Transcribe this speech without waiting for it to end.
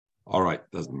All right,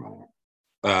 doesn't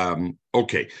matter.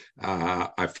 Okay,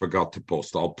 I forgot to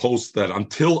post. I'll post that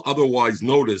until otherwise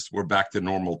noticed. We're back to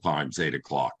normal times, 8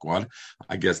 o'clock. What?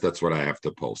 I guess that's what I have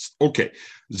to post. Okay,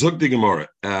 Zog the Gemara.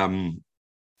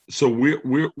 So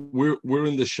we're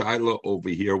in the Shaila over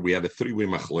here. We had a three-way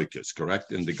machlokes,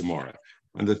 correct, in the Gemara,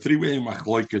 and the three-way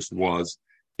machlokes was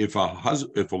if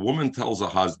a woman tells a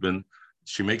husband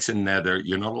she makes a neder,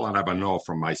 you're not allowed to have a no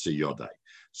from Maisa Yodai.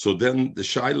 So then the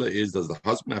shaila is, does the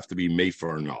husband have to be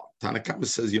mefer or not? Tanakama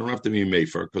says you don't have to be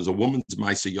mefer because a woman's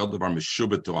Maisa Yodav are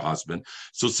meshubet to a husband.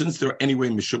 So since they're anyway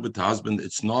meshubet to a husband,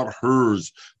 it's not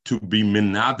hers to be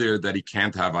minader that he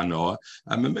can't have anoah.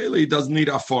 And Mamela, he doesn't need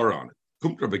afar on it.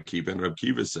 Kumt Rabbi Kiva, and Rabbi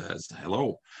Kiva says,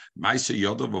 hello, Maisa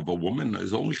Yodav of a woman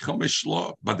is only chamesh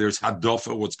shlo, but there's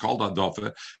hadofa, what's called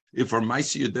hadofa. If her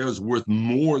Maisa Yodav is worth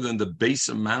more than the base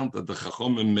amount that the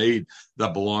Chachamim made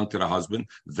that belonged to the husband,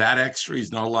 that extra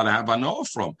he's not allowed to have anoah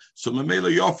from. So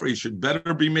Mamela Yofri should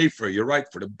better be made for. You're right,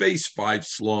 for the base 5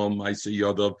 slom, Maisa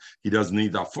Yodav, he doesn't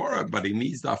need afara, but he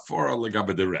needs the afara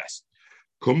legabe the rest.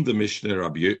 Come the Mishnah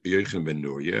Rabbi Yochanan ben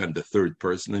Nuria and the third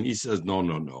person, and he says,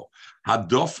 no.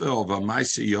 Hadofe of a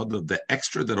Maisa Yodav, the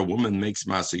extra that a woman makes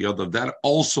Maisa Yodav, that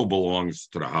also belongs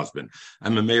to the husband.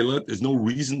 And Mamela, there's no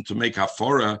reason to make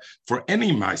hafara for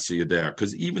any Maisa Yodav,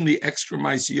 because even the extra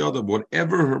Maisa Yodav,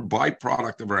 whatever her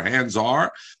byproduct of her hands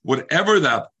are, whatever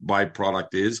that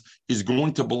byproduct is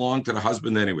going to belong to the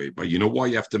husband anyway. But you know why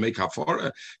you have to make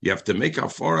hafara? You have to make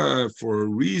hafara for a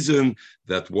reason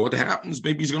that what happens,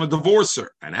 maybe he's going to divorce her.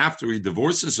 And after he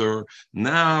divorces her,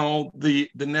 now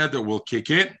the neder will kick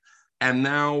in. And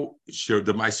now, sure,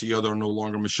 the Maisa Yodav are no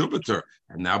longer Meshubater.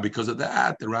 And now, because of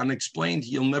that, the Ran explained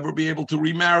he'll never be able to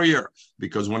remarry her.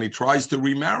 Because when he tries to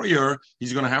remarry her,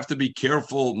 he's going to have to be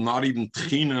careful, not even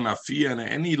Tchina and Afia and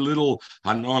any little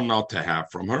Hanon not to have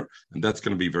from her. And that's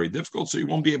going to be very difficult. So he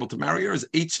won't be able to marry her as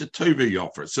Eitz Tove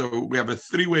Yofer. So we have a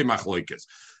three-way machlokes.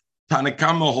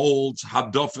 Tanakama holds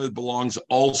Hadofa belongs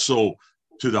also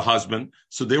to the husband,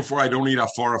 so therefore I don't need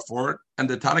afara for it. And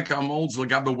the Tanakam holds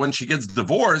Lagaba when she gets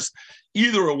divorced,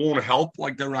 either it won't help,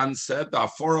 like the Ran said, the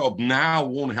afara of now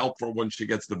won't help her when she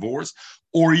gets divorced,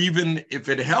 or even if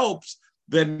it helps,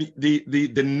 then the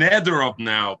neder of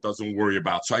now doesn't worry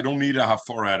about. So I don't need a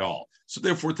hafara at all. So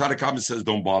therefore, Tanakam says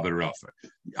don't bother her.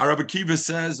 Rabbi Kiva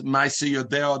says Maisa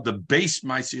Yodea, the base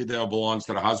Maisa Yodea belongs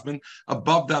to the husband.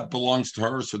 Above that belongs to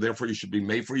her. So therefore, you should be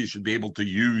made for. You should be able to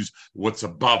use what's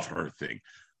above her thing.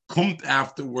 Kumt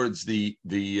afterwards the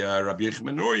Rabbi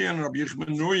Yochanan and Rabbi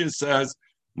Yochanan says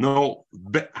no,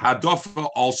 Hadofa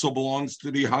also belongs to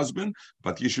the husband,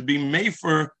 but you should be made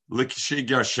for Likshei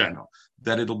Gershena,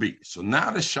 that it'll be. So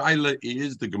now the Shaila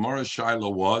is, the Gemara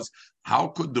Shaila was, how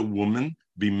could the woman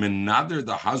be menader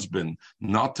the husband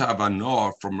not to have a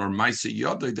noah from her Maisa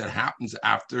Yodav that happens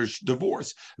after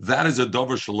divorce? That is a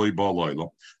davar shaloi ba'olam.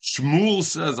 Shmuel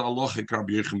says alochik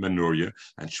Rabbi Yochanan ben Nuria,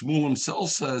 and Shmuel himself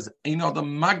says ain't the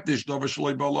magdish davar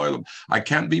shaloi ba'olam. I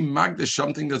can't be magdish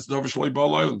something that's davar shaloi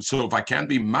ba'olam. So if I can't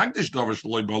be magdish davar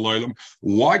shaloi ba'olam,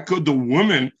 why could the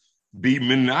woman be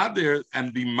minader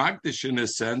and be magdish in a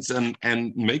sense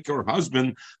and make her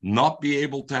husband not be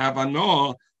able to have a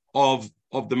noah of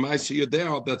the Maisa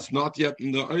Yodea that's not yet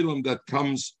in the Olam that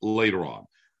comes later on.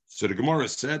 So the Gemara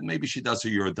said maybe she does her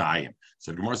Yodayim.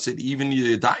 So the Gemara said even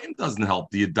the Yodayim doesn't help.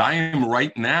 The Yodayim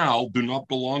right now do not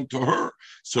belong to her.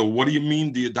 So what do you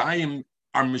mean the Yodayim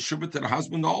are Meshubah to the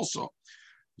husband also?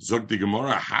 Zog the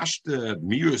Gemara hashte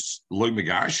mius loy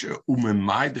megashe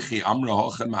umemaydchi amra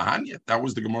hoche mahanya. That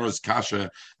was the Gemara's kasha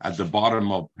at the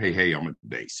bottom of Pehei Amid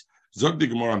base. Zog the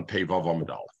Gemara on Pevav Amid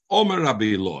Aleph. Omer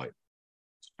Rabbi Eloi.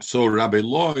 So Rabbi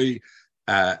Loi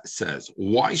says,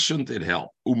 why shouldn't it help?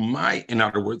 In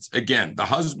other words, again, the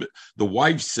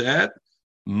wife said,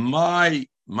 my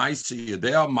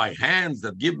siyadeh, my hands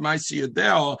that give my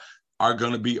siyadeh are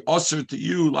going to be usher to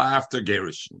you after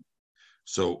gerushin.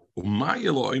 So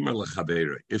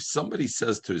if somebody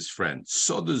says to his friend,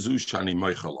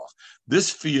 this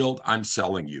field I'm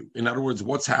selling you. In other words,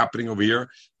 what's happening over here?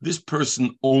 This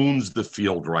person owns the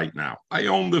field right now. I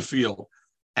own the field.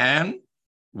 And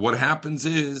what happens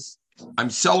is I'm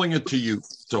selling it to you.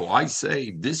 So I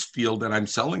say this field that I'm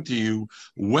selling to you,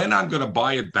 when I'm going to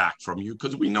buy it back from you,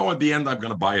 because we know at the end I'm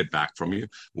going to buy it back from you.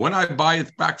 When I buy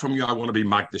it back from you, I want to be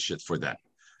makdashit for that.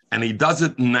 And he does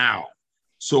it now.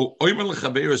 So when I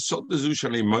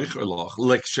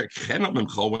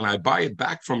buy it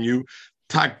back from you,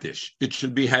 takdish, it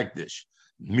should be hekdish.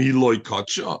 Miloi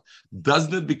kacha,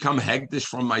 doesn't it become hekdish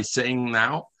from my saying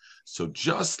now? So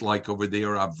just like over there,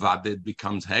 avadid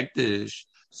becomes hektish,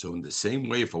 So in the same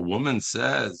way, if a woman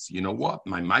says, you know what,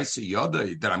 my Maisa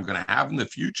Yada that I'm going to have in the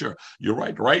future, you're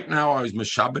right. Right now, I was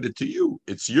Meshabed it to you.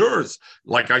 It's yours.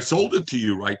 Like I sold it to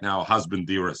you right now, husband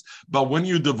dearest. But when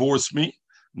you divorce me,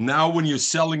 now when you're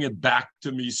selling it back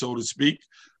to me, so to speak,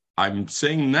 I'm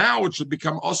saying now it should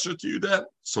become usher to you then.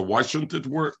 So why shouldn't it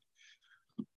work?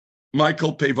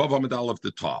 Michael Pevav Amidal of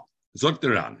the top.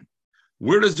 Zokteran.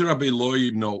 Where does the Rabbi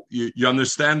Loi know? You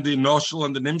understand the noshel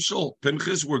and the nimshel?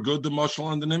 Pinchas, we're good, the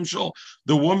noshel and the nimshel.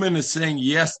 The woman is saying,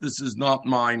 yes, this is not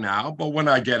mine now, but when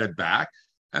I get it back,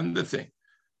 and the thing.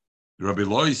 Rabbi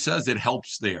Loi says it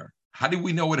helps there. How do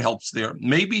we know it helps there?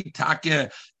 Maybe, Taka,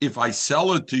 if I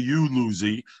sell it to you,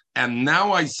 Lucy, and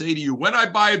now I say to you, when I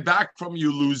buy it back from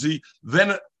you, Lucy,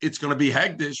 then it's going to be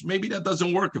Hegdish. Maybe that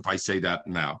doesn't work if I say that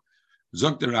now.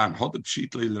 Sagt er an, hat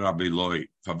Pschitle Rabbi Loi,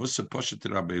 Favusse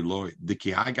Poshet Rabbi Loi, the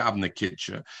Kihagavne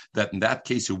Kitche, that in that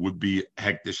case it would be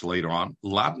hektish later on.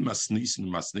 Lad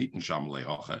Masniten Sham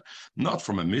Lehoche, not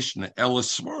from a Mishnah,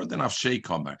 Eliswar than Avshei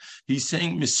Komer. He's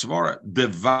saying Miswara, the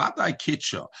Vadai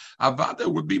Kitche,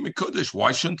 Avada would be Mekudish.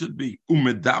 Why shouldn't it be?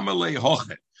 Umedame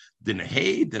Lehoche. Then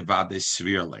hey, the vade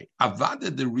svirle.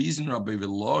 Avada, the reason Rabbi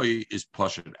Veloy is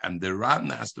pushed, and the Ran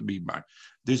has to be back.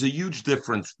 There's a huge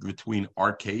difference between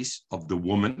our case of the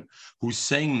woman who's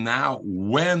saying now,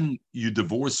 when you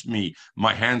divorce me,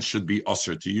 my hands should be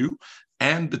usher to you,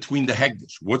 and between the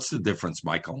Hegdish. What's the difference,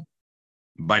 Michael?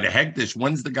 By the Hegdish,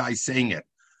 when's the guy saying it?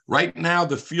 Right now,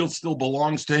 the field still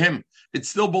belongs to him. It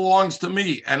still belongs to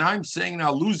me. And I'm saying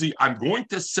now, Lucy, I'm going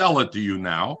to sell it to you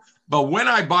now. But when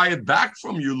I buy it back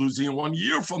from you, Lucy, in 1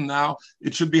 year from now,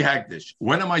 it should be Hagdish.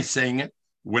 When am I saying it?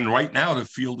 When right now the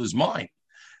field is mine.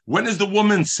 When is the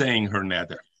woman saying her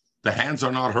neder? The hands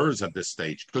are not hers at this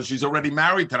stage because she's already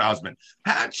married to the husband.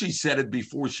 Had she said it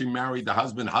before she married the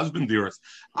husband dearest,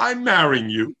 I'm marrying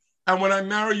you. And when I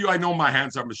marry you, I know my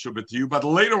hands are meshubah to you. But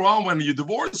later on, when you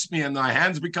divorce me and my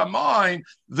hands become mine,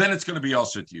 then it's going to be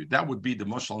also to you. That would be the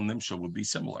mushal and nimshal would be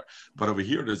similar. But over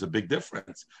here, there's a big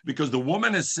difference because the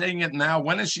woman is saying it now.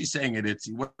 When is she saying it? It's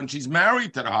when she's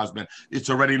married to the husband.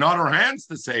 It's already not her hands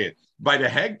to say it. By the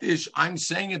hegdish, I'm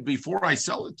saying it before I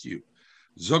sell it to you.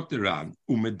 Zokteran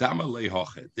umedama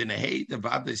lehoche denehei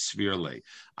devade svirle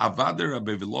avade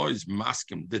Rabbi Veloy's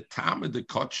maskim the time of the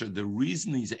kotcha. The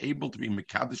reason he's able to be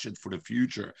mekadeshet for the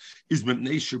future is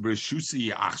mepnei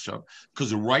b'reshusi achshav,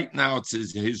 because right now it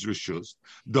says his reshus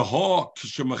the ha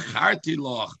kishemacharti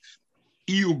loch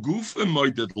iu gufa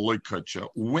moedet loikotcha.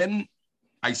 When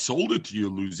I sold it to you,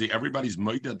 Lucy, everybody's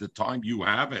made at the time you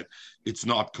have it. It's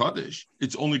not Kaddish.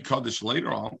 It's only Kaddish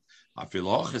later on. Rabbi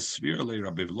holds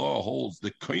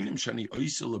the koinim shani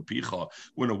oisel lepicha.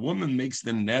 When a woman makes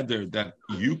the neder that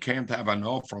you can't have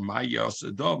enough from my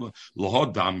yasadava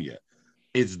lohodamya,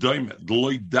 it's doimet.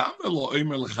 Loidame lo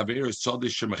oimer lechaver esode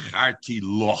shemecharti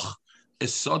loch.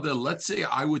 Esode. Let's say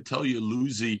I would tell you,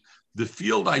 Lucy, the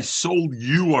field I sold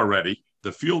you already.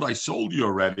 The field I sold you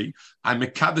already, I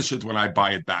mekadesh it when I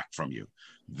buy it back from you.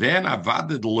 Then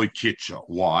avaded loikitcha.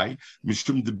 Why?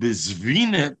 Mishum de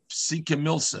bezvine psike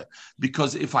milse.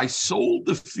 Because if I sold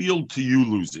the field to you,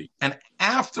 Lucy, and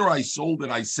after I sold it,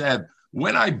 I said,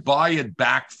 when I buy it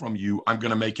back from you, I'm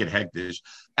going to make it hektish.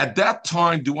 At that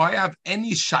time, do I have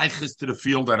any shaykhs to the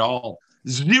field at all?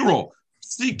 Zero.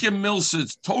 Psike milse,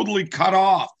 it's totally cut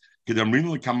off.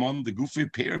 Kedamrin come on the goofy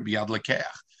pair biad lekech.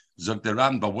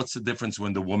 Zogderan, but what's the difference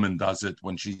when the woman does it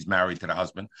when she's married to the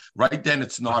husband? Right then,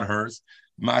 it's not hers.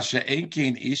 Masha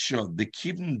enkein isha the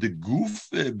kibn the goof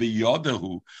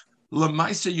biyodahu.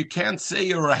 Lemaisa, you can't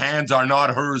say her hands are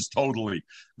not hers totally.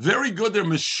 Very good, they're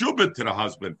meshubit to the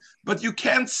husband, but you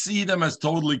can't see them as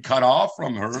totally cut off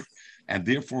from her, and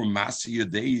therefore masi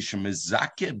yadeish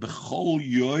mezake b'chol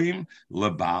yoim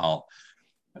lebal.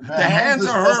 The hands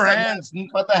are her hands.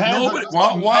 But the hands Nobody,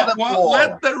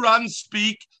 let the run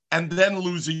speak, and then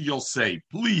Lucy, you'll say.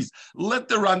 Please, let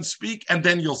the run speak, and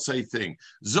then you'll say thing.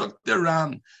 Zuk the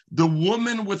ran. The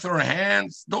woman with her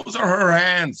hands, those are her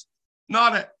hands.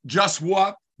 Not just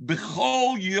what?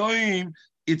 B'chol yoim,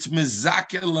 it's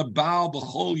mezake lebal,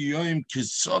 b'chol yoim,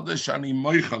 kisoda shani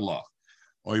moichalach.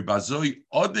 It's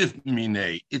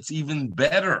even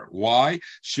better. Why?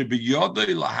 So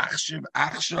the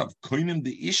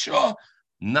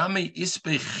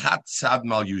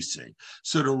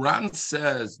Ran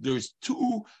says there's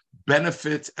two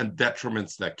benefits and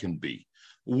detriments that can be.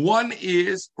 One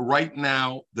is right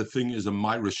now the thing is a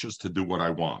my rishus to do what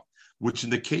I want. Which in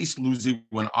the case, Lucy,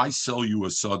 when I sell you a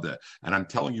soda, and I'm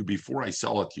telling you before I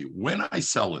sell it to you, when I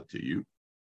sell it to you,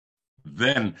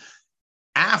 then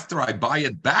after I buy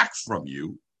it back from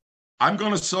you, I'm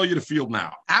going to sell you the field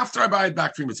now. After I buy it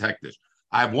back from you, it's hektish.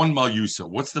 I have one malyusa.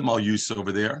 What's the malyusa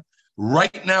over there?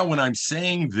 Right now, when I'm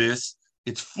saying this,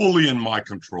 it's fully in my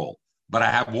control. But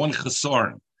I have one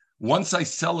chesarn. Once I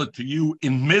sell it to you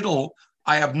in middle,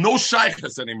 I have no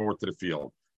shaykhs anymore to the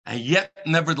field. And yet,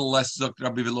 nevertheless, Zok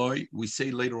Rabbi Veloy, we say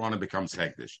later on it becomes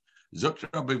hektish. Zok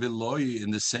Rabbi Veloy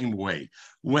in the same way.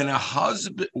 When a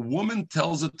woman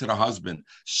tells it to the husband,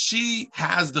 she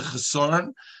has the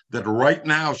chesarn that right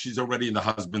now she's already in the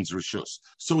husband's rishus.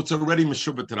 So it's already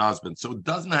meshubah to the husband. So it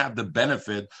doesn't have the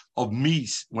benefit of me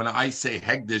when I say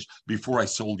hektish before I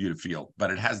sold you the field, but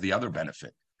it has the other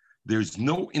benefit. There's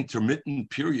no intermittent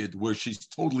period where she's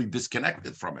totally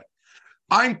disconnected from it.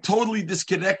 I'm totally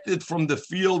disconnected from the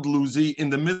field, Lucy, in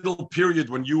the middle period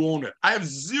when you own it. I have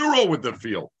zero with the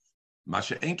field.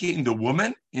 Masha Enki, in the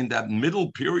woman, in that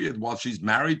middle period while she's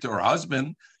married to her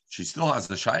husband, she still has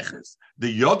the shaykhs.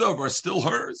 The yodav are still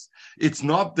hers. It's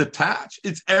not detached.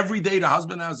 It's every day the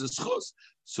husband has a schus.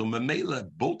 So Memela,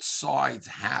 both sides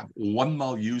have one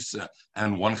malyusa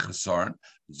and one chesarn.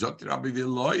 Zot Rabbi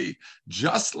Veloy,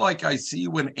 just like I see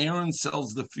when Aaron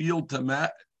sells the field to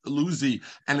Luzi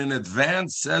and in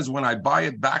advance says when I buy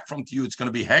it back from you, it's going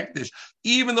to be hektish,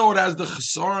 even though it has the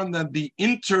chesaron that the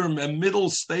interim and middle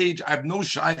stage, I have no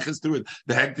shaykhs to it,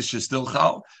 the hektish is still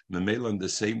chal. Memela in the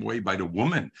same way by the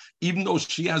woman, even though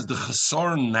she has the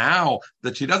chesaron now,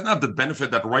 that she doesn't have the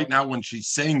benefit that right now when she's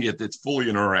saying it, it's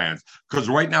fully in her hands, because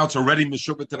right now it's already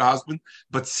meshubah to the husband,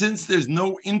 but since there's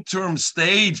no interim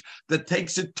stage that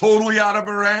takes it totally out of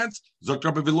her hands, Zok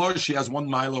Rabbi Veloy, she has one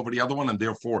mile over the other one, and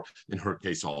therefore, in her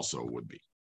case, also would be.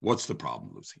 What's the problem,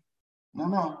 Lucy?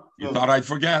 No. You thought I'd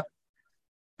forget?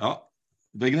 Oh,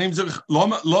 wegen dem sag ich,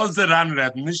 lass der Ran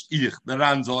reden, nicht ich. Der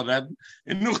Ran soll reden.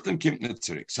 Und noch dem kommt nicht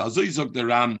zurück. So ich sag der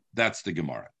Ran, that's the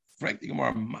Gemara. Frank, the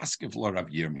Gemara, maske flor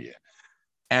Rab Yirmiyah.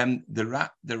 And the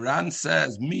Ran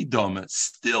says, Midome,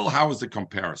 still, how is the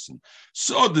comparison?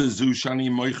 Soda Zushani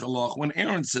Moichalach, when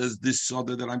Aaron says this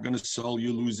soda that I'm going to sell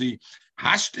you, Lucy,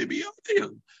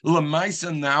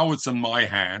 Lamaisa, now it's in my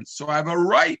hands. So I have a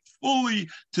right fully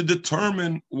to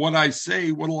determine what I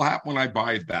say, what will happen when I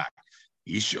buy it back.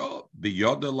 Isha, the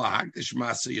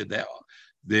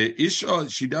Isha,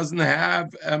 she doesn't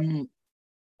have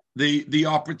the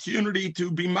opportunity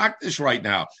to be makdish right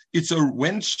now. It's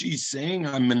when she's saying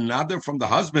I'm menada from the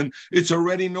husband, it's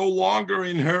already no longer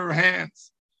in her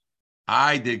hands.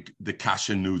 The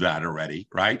Kasha knew that already,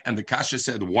 right? And the Kasha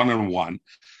said 1-on-1.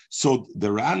 So the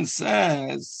Ran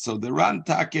says, the Ran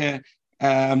take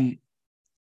va'afilo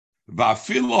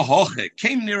hoche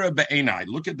came nearer be'enai.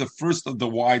 Look at the first of the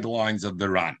wide lines of the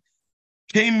Ran.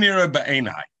 Came nearer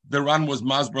be'enai. The Ran was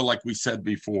masber, like we said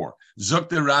before. Zuk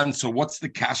the Ran. So what's the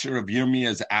kasher of Yirmiyah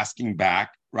is asking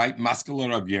back, right?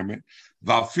 Masculine of Yirmiyah.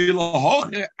 Va'afilo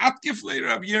hoche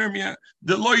atkifle of Yirmiyah.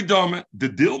 The loydome, the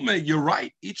dilme. You're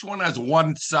right. Each one has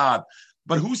one tzad.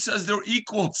 But who says they're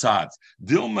equal tzads?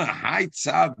 Dilma high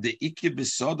tzad the ikke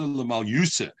besoda lemal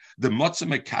yusa the matzah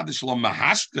mekadosh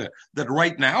lamahashta that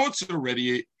right now it's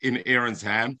already in Aaron's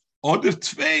hand. Other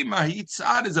tvei mahi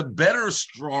tzad is a better,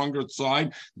 stronger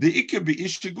tzad. The ikke be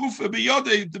ishtagufa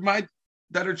biyode might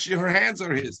that her hands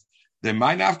are his. They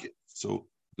might not. So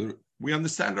we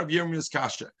understand Rav Yirmiyah's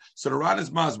kasha. So the Ran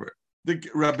is masber. The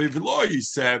Rabbi Veloy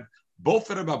said, both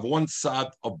of them have one side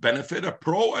of benefit, a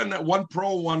pro and one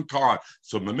pro, one con.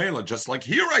 So Mamela, just like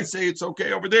here I say it's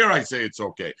okay, over there I say it's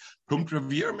okay. Rav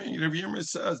Yirmiyah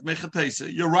says,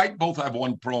 you're right, both have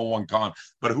one pro and one con.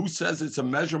 But who says it's a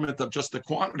measurement of just the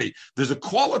quantity? There's a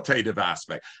qualitative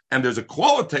aspect, and there's a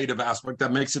qualitative aspect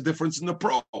that makes a difference in the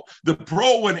pro. The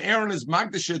pro, when Aaron is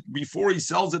magdashit before he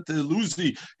sells it to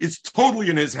Lucy, it's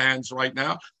totally in his hands right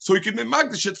now. So he can be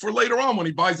magdashit for later on when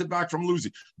he buys it back from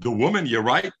Lucy. The woman, you're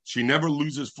right, she never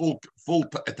loses full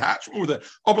attachment with it.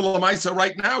 Oh, but Lamaisa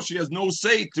right now, she has no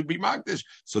say to be magdish,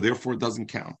 so therefore it doesn't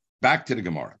count. Back to the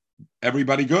Gemara.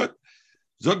 Everybody good?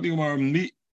 Zog the Gemara,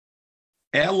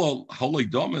 Elo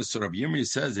Holoidomus, or Rav Yirmiyah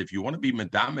says, if you want to be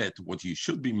medamet, what you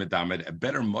should be medamet, a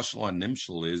better mushal and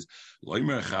nimshal is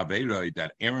loimer chaveiroi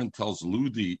that Aaron tells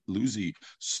Luzi,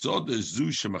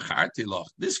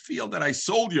 this field that I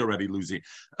sold you already, Luzi,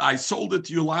 I sold it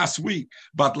to you last week,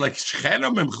 but like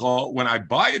when I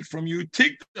buy it from you,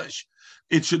 tikdash,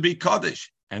 it should be kaddish.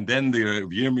 And then the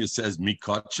Yirmiyah says,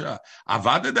 Mikacha.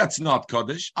 Avada, that's not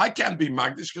Kaddish. I can't be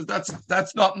Magdish because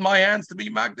that's not in my hands to be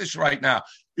Magdish right now.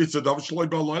 It's a Dav Shaloi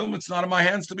Ba'Loyim. It's not in my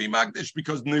hands to be Magdish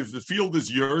because the field is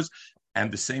yours.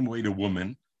 And the same way the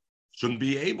woman shouldn't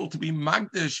be able to be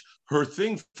Magdish, her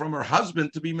thing from her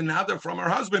husband, to be Menada from her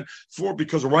husband,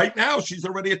 because right now she's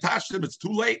already attached to him. It's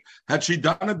too late. Had she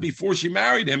done it before she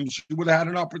married him, she would have had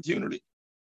an opportunity.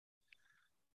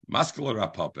 Muscular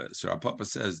Rapapa. So Rapapa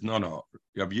says, no.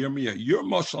 Rav Yirmiyah, your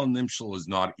Moshel Nimshal is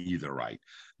not either right.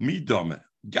 Me dome.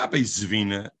 Gabe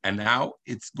Zvina, and now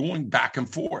it's going back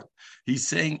and forth. He's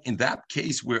saying in that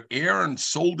case where Aaron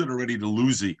sold it already to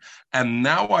Lucy, and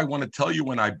now I want to tell you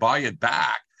when I buy it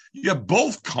back, you have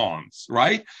both cons,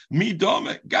 right? Me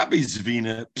dome, Gabi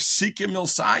Zvina, Psike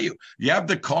Milsayu. You have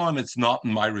the con, it's not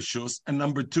in my rishus, and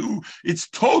number two, it's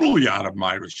totally out of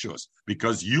my rishus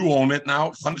because you own it now.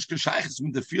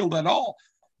 With the field at all.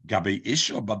 Gabi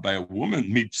Isha, but by a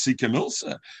woman, meet Psike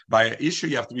Milsa. By a Isha,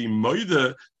 you have to be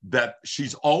moida that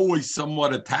she's always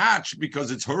somewhat attached because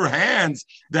it's her hands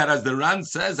that, as the Ran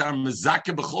says, are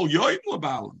mezake b'chol yoyim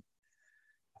l'balim.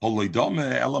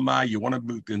 You want to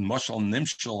move in Mashal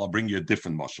Nimshal, I'll bring you a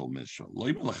different Mashal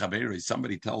Nimshal.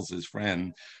 Somebody tells his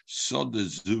friend,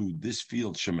 this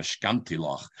field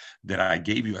shemeshkantilach that I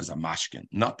gave you as a mashkin,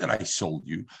 not that I sold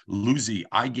you. Lucy,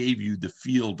 I gave you the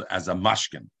field as a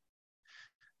mashkin.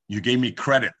 You gave me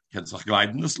credit. You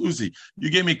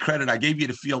gave me credit. I gave you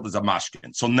the field as a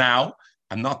mashkin. So now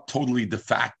I'm not totally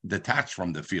detached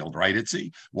from the field, right?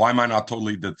 Itzi? Why am I not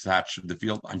totally detached from the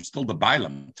field? I'm still the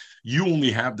bailam. You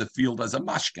only have the field as a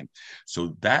mashkin.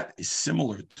 So that is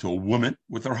similar to a woman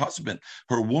with her husband.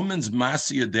 Her woman's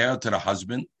masiyah there to the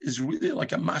husband is really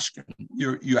like a mashkin.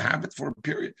 You have it for a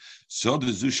period. So the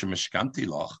zusha mishkanti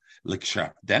loch,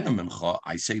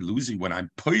 I say, Lucy, when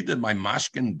I'm putting my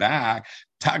mashkin back,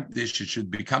 Tagdish, it should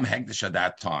become Hegdish at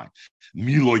that time.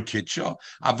 Miloy Kitcha.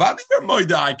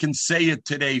 I can say it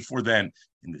today for then.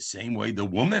 In the same way, the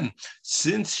woman,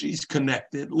 since she's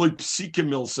connected, like Psika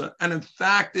Milsa, and in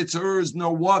fact, it's hers,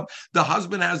 know what? The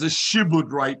husband has a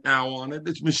shibud right now on it.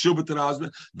 It's mishubut to the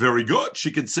husband. Very good.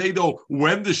 She can say, though,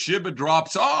 when the shibud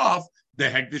drops off, the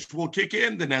Hegdish will kick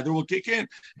in, the nether will kick in,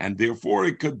 and therefore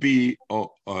it could be over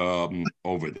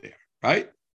there, right?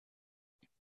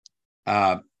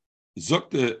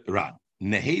 Zokte Ran.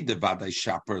 Nehe de vadai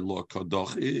shaper lo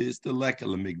kodoch is the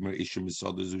lekel migmer ishim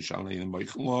misoda zushale in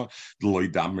moichlo the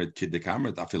loydamret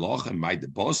kidekamer dafiloch and my de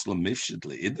boss le mifshit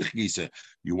le idgise.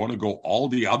 You want to go all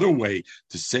the other way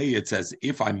to say it's as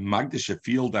if I'm magdish a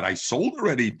field that I sold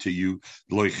already to you.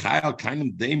 Loychayal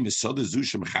kainem de misoda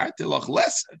zushim chartelach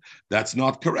lesson. That's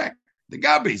not correct. The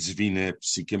gabe zvine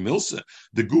psike milsa.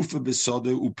 The gufa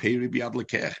besoda uperi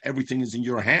biadlekech. Everything is in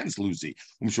your hands, Lucy.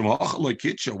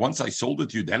 Once I sold it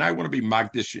to you, then I want to be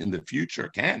magdish in the future.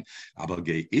 Can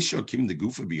abelge isho kim the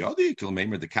gufa biadi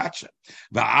kilmemer the kacha.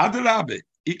 Va'adarabe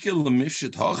ikil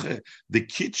lemifshet hoche the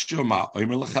kitchoma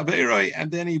oimer lechaveroi,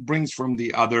 and then he brings from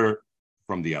the other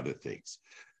things.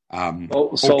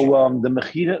 The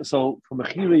mechira. So for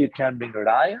mechira, you can bring a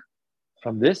raya.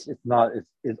 From this, it's not.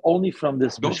 It's only from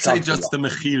this. Don't say just the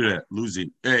mechira,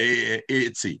 Lucy.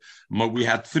 Itzi. We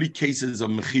had 3 cases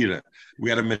of mechira. We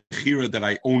had a mechira that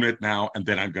I own it now, and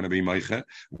then I'm going to be meicha.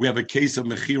 We have a case of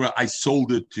mechira I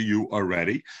sold it to you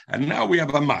already, and now we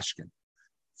have a mashkin.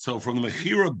 So from the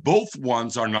mechira, both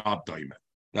ones are not doimet.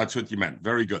 That's what you meant.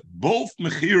 Very good. Both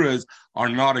mechiras are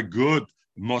not a good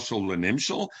Moshel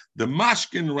lenimshel. The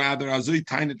mashkin rather azui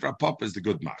tainet rapop is the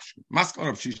good mashkin. Maskal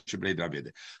Rav Shisha Breid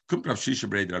Ravide. Kum Rav Shisha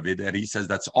Breid Ravide, and he says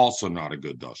that's also not a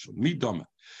good doshel. Me doma.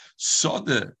 So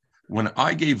when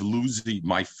I gave Lucy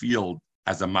my field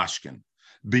as a mashkin,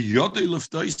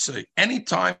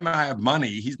 anytime I have money,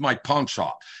 he's my pawn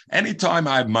shop. Anytime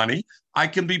I have money, I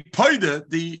can be paid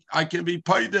the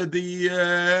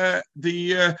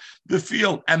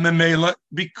field and the mela,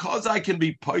 because I can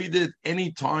be paid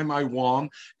anytime I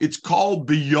want. It's called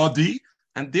biyodi,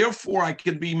 and therefore I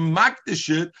can be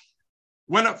makdishit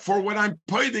when I'm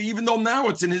paid, even though now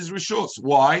it's in his rishus.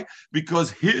 Why?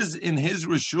 Because in his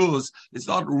rishus, it's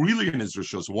not really in his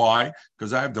rishus. Why?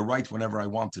 Because I have the right whenever I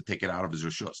want to take it out of his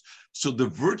rishus. So the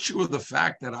virtue of the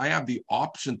fact that I have the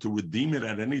option to redeem it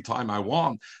at any time I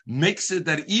want makes it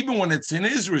that even when it's in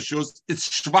his rishus, it's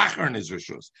shvacher in his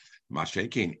rishus.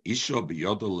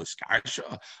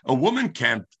 A woman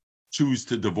can't choose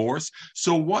to divorce.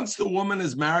 So once the woman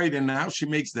is married and now she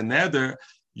makes the neder,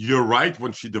 you're right.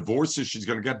 When she divorces, she's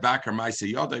going to get back her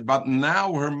Maaseh Yoda. But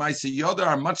now her Maaseh Yoda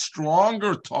are much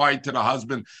stronger tied to the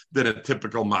husband than a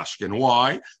typical mashkin.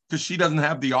 Why? Because she doesn't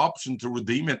have the option to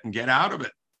redeem it and get out of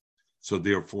it. So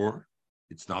therefore,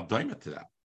 it's not daima to that.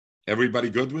 Everybody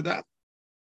good with that?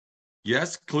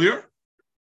 Yes? Clear?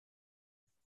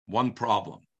 One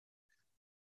problem.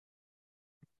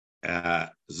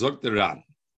 Zog the Ran.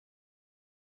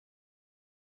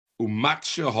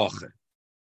 Umaksha hoche.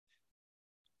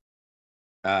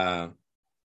 So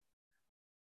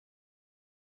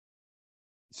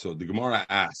the Gemara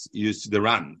asks, the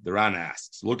Ran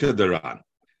asks, look at the Ran.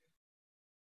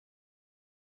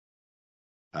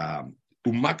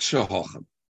 Umaksha hochem.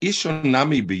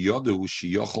 Ishonami biyodu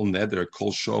shiyochol neder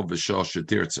kol shov v'shah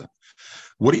shetirza.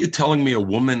 What are you telling me? A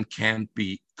woman can't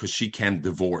be, because she can't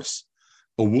divorce.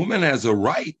 A woman has a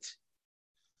right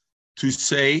to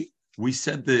say, we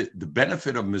said the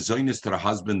benefit of mezonis to the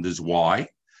husband is why?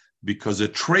 Because a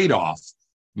trade-off,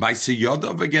 ma'aseh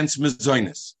yadav against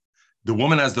mezonis. The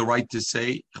woman has the right to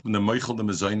say, and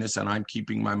I'm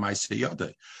keeping my ma'aseh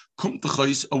yadav.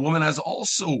 A woman has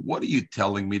also, what are you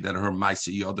telling me that her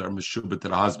ma'aseh yadav are meshubah to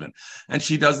the husband? And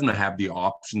she doesn't have the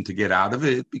option to get out of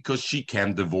it because she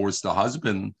can divorce the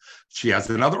husband. She has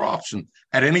another option.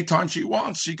 At any time she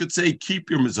wants, she could say,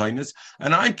 keep your mezonis,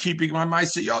 and I'm keeping my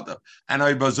ma'aseh yadav. And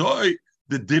I bazoi,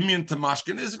 the dimyan to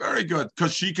mashkin is very good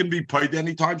because she can be paid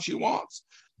anytime she wants.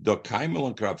 The kaimel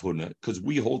and Rav, because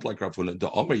we hold like Rav Huna,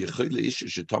 the Omer Yechid Isha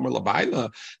Shetomer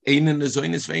Labaila Einen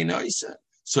Nezoinis Veinoisa.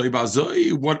 So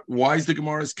Ibazoi, what? Why is the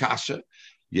Gemara's kasha?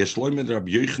 Yeshloim Rab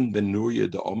Yochanan ben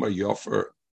Nuria the Omer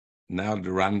Yofer. Now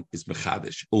the Ran is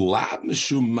mechadish. Lab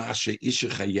meshum mashe isha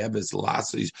chayeves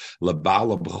lasis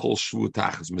labala b'chol shvu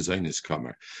tachas mezoinis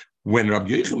kamer. When Rabbi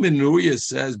Yochanan ben Nuria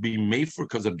says be made for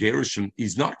because of gerushin,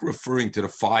 he's not referring to the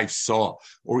 5 saw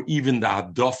or even the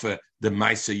hadofa, the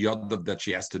ma'aseh yadav that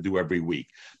she has to do every week.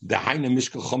 The haina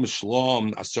mishkal chomesh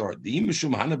shlom asar the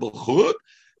mishum hana b'chut.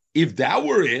 If that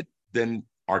were it, then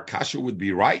our kasha would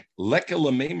be right. Leka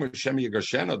l'meimer shemi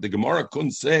yagashena. The Gemara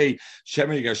couldn't say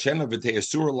shemi yagashena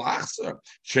v'teyasur lachsa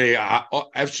she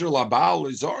efshir labal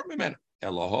izar mimen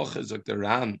elahoch ezak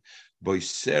deran. We're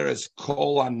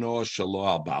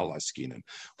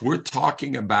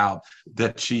talking about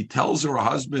that she tells her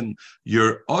husband,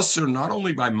 you're usher not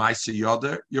only by ma'aseh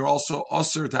yadav, you're also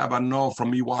usher to have a no from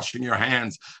me washing your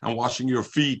hands and washing your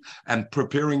feet and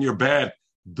preparing your bed.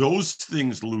 Those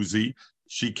things, Lucy,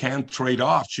 she can't trade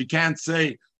off. She can't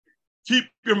say, keep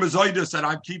your mezaidas and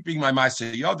I'm keeping my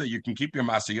ma'aseh yadav. You can keep your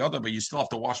ma'aseh yadav, but you still have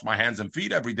to wash my hands and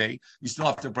feet every day. You still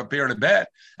have to prepare the bed.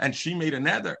 And she made a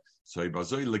nether. So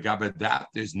that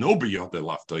there's no biyot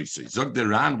laftoisi. Zog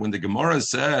deran, when the Gemara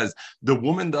says the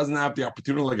woman doesn't have the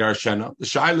opportunity like Garshena, the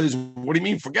shaila is, what do you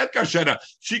mean? Forget Garshena.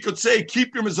 She could say,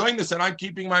 keep your mezainis and I'm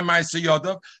keeping my ma'aseh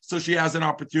yadav. So she has an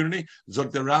opportunity.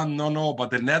 Zog deran, no. But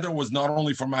the nether was not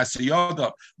only for ma'aseh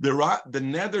yadav. The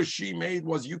nether she made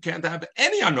was you can't have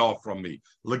any anah from me.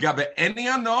 Legabe any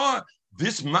anah.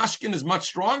 This mashkin is much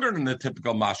stronger than the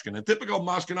typical mashkin. A typical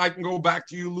mashkin, I can go back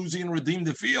to you, Lucy, and redeem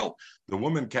the field. The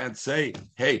woman can't say,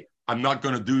 hey, I'm not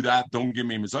going to do that. Don't give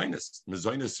me mezainis.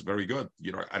 Mezainis is very good.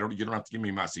 You don't have to give me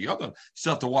ma'aseh yadav. You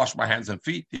still have to wash my hands and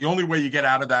feet. The only way you get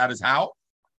out of that is how?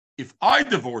 If I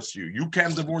divorce you, you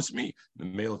can't divorce me. The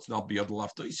male, it's not biyad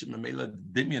laftoisim. The male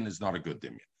dimyan is not a good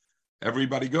dimyan.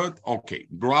 Everybody good? Okay.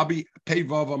 Brabi, pei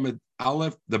vav amid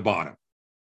aleph, the bottom.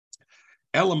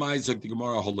 Elamai the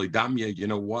Gemara Holidamya, you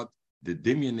know what? The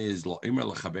dimyan is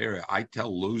I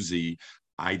tell Lucy,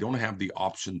 I don't have the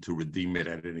option to redeem it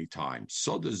at any time.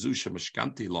 So the Zusha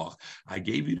Mashkanti Loch, I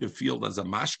gave you the field as a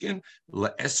mashkin,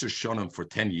 le'eser shonim for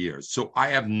 10 years. So I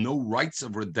have no rights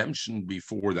of redemption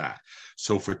before that.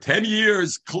 So for 10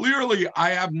 years, clearly I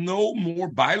have no more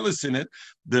bilis in it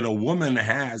than a woman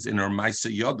has in her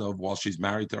ma'aseh yadav while she's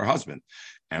married to her husband.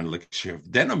 And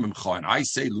and I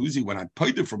say, Lucy, when I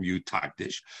paid it from you,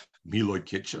 takdish, miloy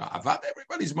kitcha, avad,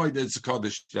 everybody's moed it's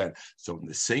kaddish then. So in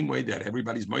the same way that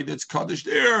everybody's moed it's kaddish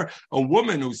there, a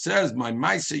woman who says my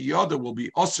ma'aseh yadav will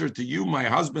be usher to you, my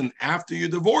husband, after you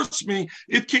divorce me,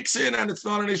 it kicks in and it's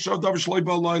not an issue of davar shloi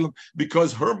ba'olam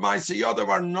because her ma'aseh yadav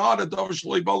are not a davar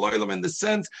shloi ba'olam in the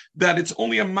sense that it's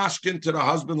only a mashkin to the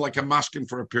husband, like a mashkin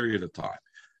for a period of time.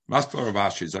 Master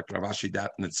Ravashi, Zakravashi,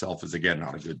 that in itself is again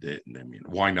not a good day.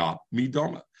 Why not?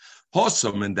 Midoma.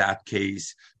 Hossam in that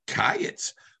case,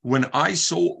 Kayetz. When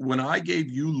I gave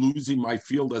you losing my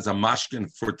field as a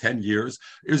mashkin for 10 years,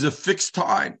 is a fixed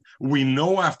time. We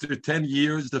know after 10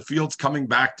 years, the field's coming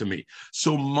back to me.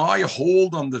 So my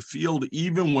hold on the field,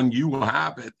 even when you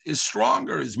have it, is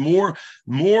stronger, is more,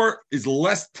 is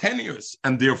less tenuous.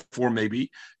 And therefore,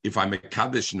 maybe if I'm a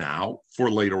Kaddish now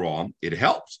for later on, it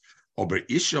helps. But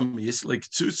Isham is like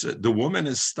Tzutza. The woman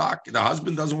is stuck. The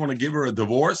husband doesn't want to give her a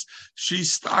divorce.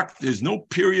 She's stuck. There's no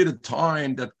period of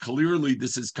time that clearly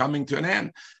this is coming to an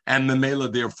end. And the Mela,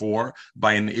 therefore,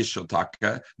 by an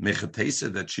Ishotaka,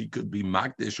 Mechatesa, that she could be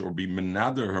Magdish or be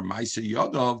Menader, her Maisa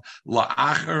Yodov,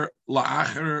 La'acher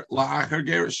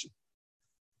Gerish.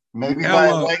 Maybe by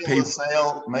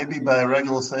a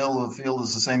regular sale, the field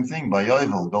is the same thing. By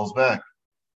Yovel, goes back.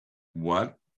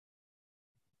 What?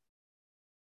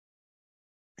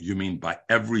 You mean by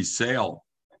every sale?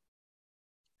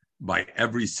 By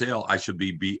every sale, I should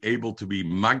be able to be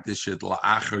magdishit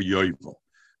la'acher yovel.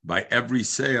 By every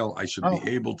sale, I should be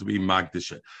able to be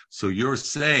magdish it. So you're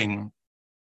saying,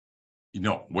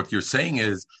 what you're saying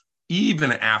is,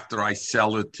 even after I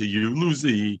sell it to you,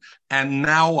 Lucy, and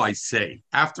now I say,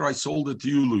 after I sold it to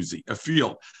you, Lucy, a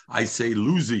field, I say,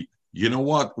 Lucy, you know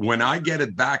what? When I get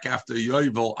it back after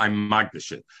Yovel, I'm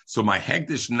magdish it. So my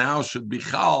hegdish now should be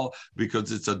chal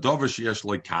because it's a dover sheyesh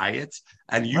loikayet,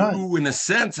 and you, in a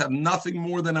sense, have nothing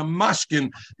more than a mashkin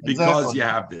because you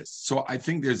have this. So I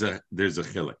think there's a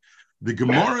chilik. The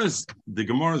Gemara's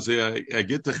a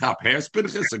get the chap.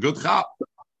 Hairspinchis a good chap.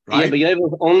 Right? Yeah, but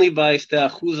Yovel only by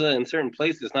steachuza in certain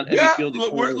places, not every field.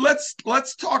 Let's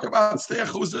talk about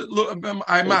steachuza.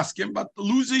 I'm asking, but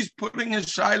Luzi's putting his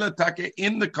shaila take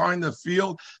in the kind of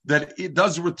field that it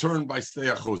does return by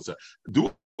steachuza.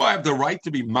 Do I have the right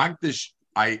to be magdish?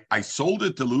 I sold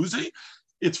it to Luzi.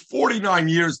 It's 49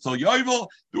 years till Yovel.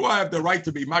 Do I have the right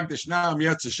to be magdish now? I'm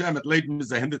Yetz Hashem at Leighton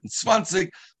is 120,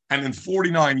 and in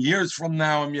 49 years from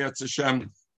now, I'm Yetz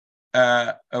Hashem.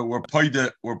 We're paid.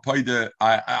 The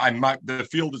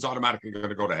field is automatically going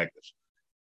to go to Hekdesh.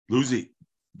 Lucy,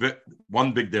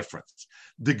 one big difference.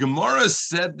 The Gemara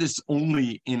said this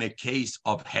only in a case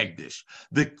of Hekdesh.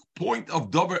 The point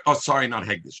of Dover, not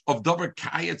Hekdesh, of Dover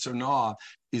Kayetz or not,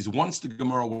 is once the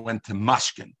Gemara went to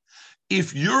Mashkin.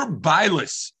 If your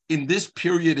bilus in this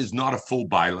period is not a full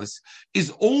bilus,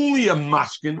 is only a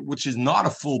Mashkin, which is not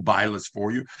a full bilus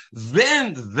for you,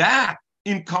 then that,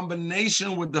 in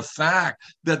combination with the fact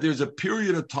that there's a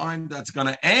period of time that's going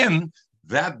to end,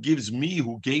 that gives me,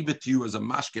 who gave it to you as a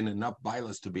mashkin, enough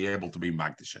bilas to be able to be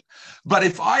magdish it. But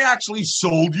if I actually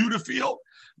sold you the field,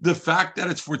 the fact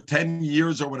that it's for 10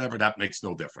 years or whatever, that makes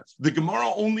no difference. The Gemara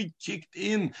only kicked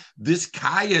in this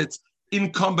kayet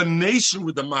in combination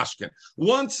with the mashkin.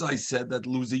 Once I said that,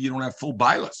 Luzi, you don't have full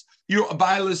bilas. Your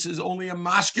bilas is only a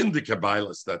mashkin dika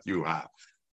bilas that you have.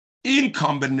 In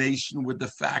combination with the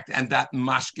fact, and that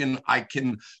mashkin I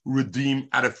can redeem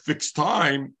at a fixed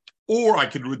time, or I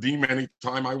can redeem any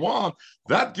time I want,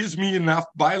 that gives me enough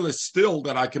bilas still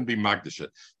that I can be magdish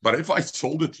it. But if I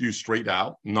sold it to you straight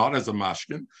out, not as a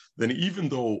mashkin, then even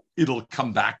though it'll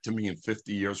come back to me in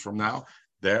 50 years from now,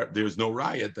 there's no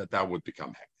riot that would become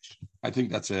hektish. I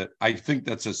think that's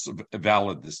a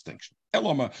valid distinction.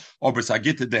 Eloma, obviously, I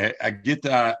get the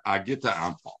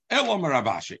anfal. Eloma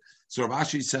Ravashi. So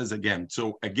Ravashi says again.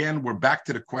 So again, we're back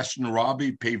to the question,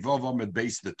 Rabbi Peivavam at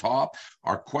base the top.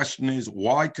 Our question is,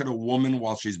 why could a woman,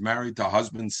 while she's married to a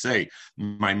husband, say,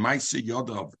 "My Maisa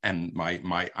Yodov," and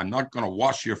my I'm not going to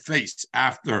wash your face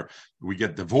after we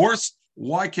get divorced?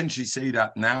 Why can she say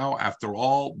that now? After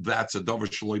all, that's a davar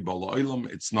shloi bala olam.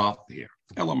 It's not there.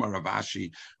 Elama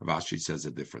Ravashi says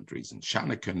a different reason.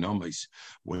 Shana kanomis,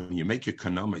 when you make a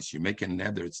kanomis, you make a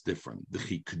neder, it's different. The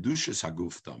kedushas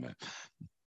haguf dame.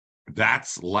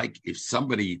 That's like if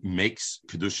somebody makes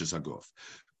kedushas haguf.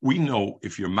 We know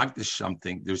if you're magdish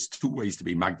something, there's two ways to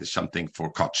be magdish something for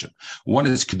kachim. One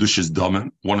is kedushas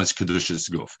damen, one is kedushas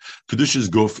guf. Kedushas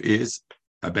guf is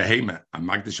a behemoth, a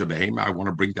magdish a behemoth. I want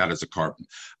to bring that as a carbon,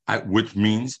 which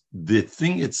means the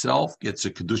thing itself gets a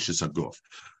kedushas haguf.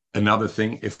 Another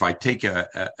thing, if I take a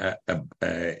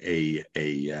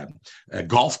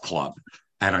golf club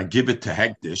and I give it to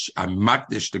Hegdish, I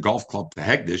magdish the golf club to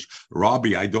Hegdish.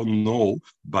 Rabbi, I don't know,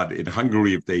 but in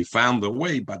Hungary, if they found a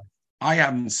way, but I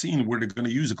haven't seen where they're going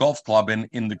to use a golf club in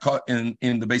the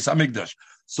Beis Hamikdash.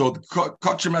 So the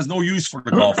Kachim has no use for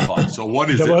the golf club. So what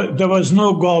is it? There was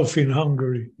no golf in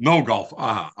Hungary. No golf.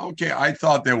 Okay, I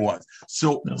thought there was.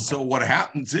 So what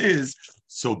happens is,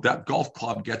 so that golf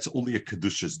club gets only a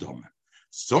kedushas dome.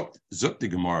 Zok the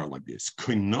Gemara like this: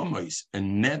 koinomis, a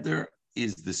neder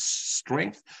is the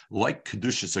strength like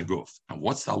kedushas aguf. And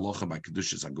what's the halacha by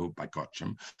kedushas aguf by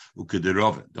Kachim?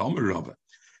 Ukederove, the Omerove,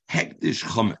 hektish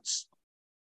chometz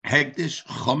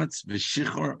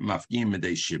v'shichor mafgim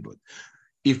medei shibud.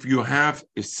 If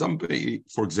somebody,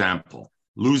 for example,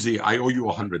 Lucy, I owe you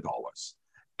 $100,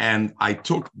 and I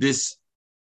took this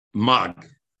mug.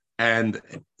 And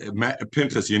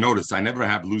Pinchas, you notice I never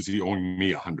have Lucy owing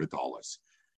me $100.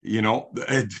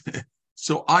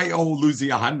 So I owe Lucy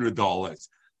 $100,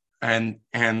 and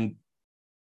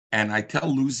I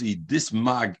tell Lucy this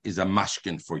mug is a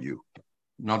mashkin for you,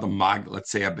 not a mug.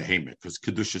 Let's say a behemoth, because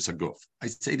kedushas aguf. I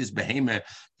say this behemoth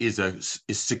is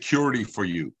security for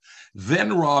you.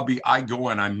 Then Rabbi, I go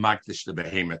and I magdish the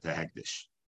behemoth to hegdish.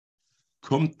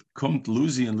 Come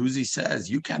Lucy, and Lucy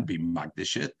says you can't be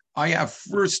magdish it. I have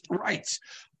first rights.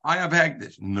 I have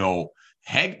Hegdish. No.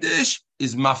 Hegdish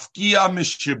is mafkia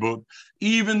mishibud.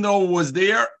 Even though it was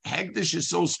there, Hegdish is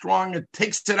so strong, it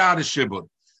takes it out of shibud.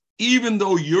 Even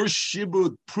though your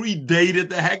shibud predated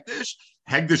the Hegdish,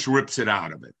 Hegdish rips it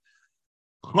out of it.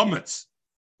 Chumetz.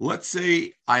 Let's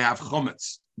say I have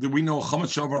chametz. We know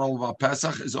chametz shavar al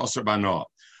Pesach is aser banoah.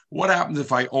 What happens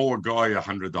if I owe a guy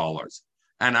 $100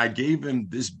 and I gave him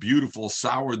this beautiful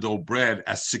sourdough bread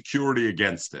as security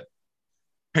against it?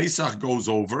 Pesach goes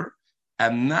over,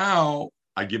 and now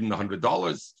I give him the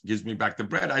 $100, gives me back the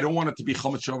bread. I don't want it to be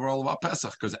chametz shavar al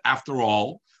Pesach, because after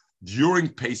all, during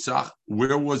Pesach,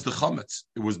 where was the chametz?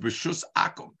 It was b'shus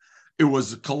akum. It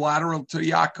was collateral to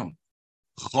yakum.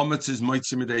 Chametz is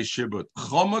moitzi midei shibud.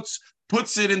 Chametz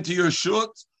puts it into your shut,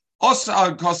 osa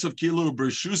al kosav kilu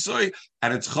b'shusoi,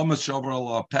 and it's chametz shavar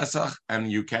al Pesach, and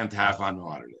you can't have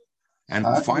anor. And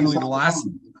finally, the last.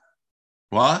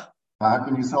 What? How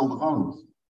can you sell the phones?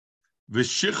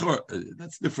 V'shichur,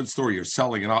 that's a different story. You're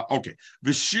selling it. Okay.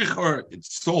 V'shichur,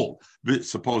 it's sold.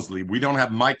 Supposedly, we don't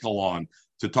have Michael on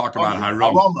to talk about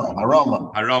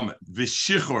harama.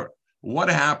 V'shichur. What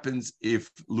happens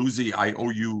if, Lucy, I owe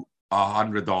you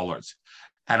 $100,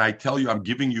 and I tell you I'm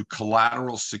giving you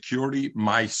collateral security?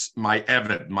 My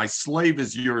eved, my slave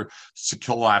is your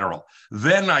collateral.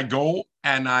 Then I go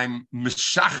and I'm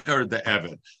mishacher the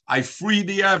eved. I free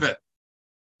the eved.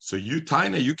 So you,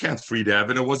 Taina, you can't free the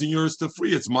eved. It wasn't yours to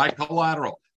free. It's my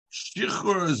collateral.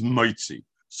 Shichur is mitzi.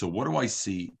 So what do I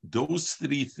see? Those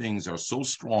three things are so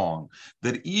strong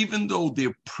that even though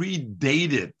they're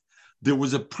predated, there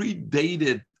was a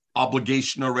predated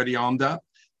obligation already on that,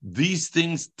 these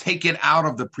things take it out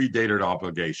of the predated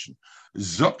obligation.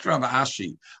 Zok Rav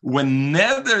Ashi, when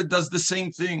Nether does the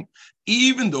same thing,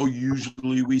 even though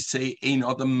usually we say Ein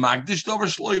Adam Magdish Davar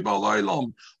Shloi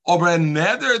Ba'Olam, or a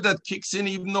Nether that kicks in,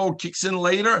 even though it kicks in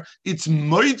later, it's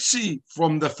moitzi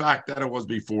from the fact that it was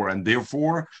before, and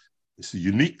therefore, so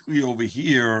uniquely over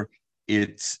here,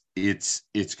 it's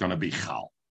going to be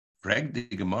Chal. Frag the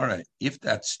Gemara, if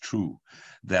that's true,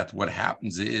 that what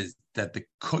happens is that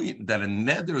that a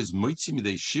Nether is moitzi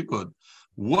midei shibud.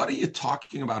 What are you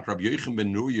talking about, Rabbi Yochanan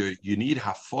ben Nuriya? You need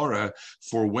hafara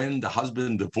for when the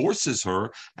husband divorces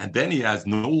her, and then he has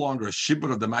no longer a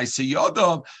shibud of the ma'aseh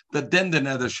yadav, that then the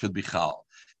nether should be chal.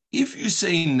 If you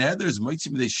say nether is moitzi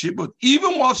midei shibud,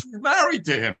 even while she's married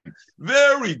to him,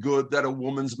 very good that a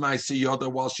woman's ma'aseh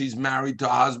yadav while she's married to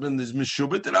a husband is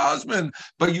meshubet to the husband.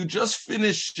 But you just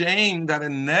finished saying that a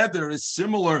nether is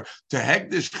similar to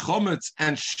hekdesh, chometz,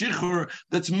 and shichur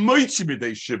that's moitzi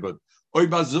midei shibud.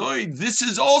 This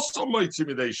is also moitzi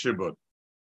midei shibud,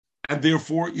 and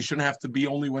therefore you shouldn't have to be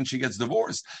only when she gets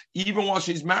divorced. Even while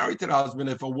she's married to the husband,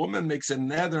 if a woman makes a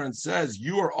nether and says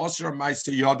you are osher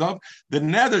ma'aseh yadav, the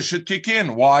nether should kick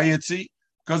in. Why, Itzi?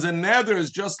 Because a nether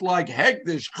is just like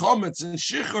hekdesh, chometz, and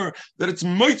shichur, that it's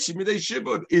moitzi midei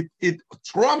shibud. It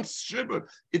trumps shibud.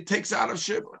 It takes out of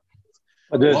shibud.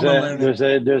 There's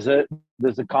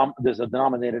a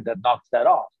denominator that knocks that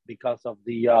off because of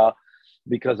the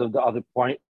other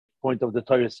point of the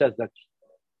Torah says that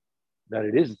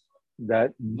it is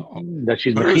that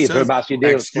she's mechiyah.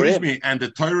 Excuse me, and the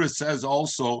Torah says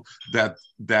also that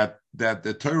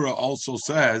the Torah also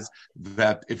says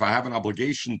that if I have an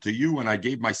obligation to you and I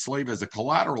gave my slave as a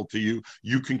collateral to you,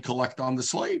 you can collect on the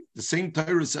slave. The same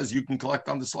Torah says you can collect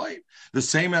on the slave. The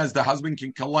same as the husband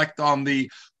can collect on the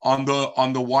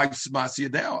wife's ma'aseh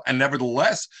yadeh. And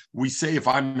nevertheless, we say if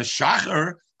I'm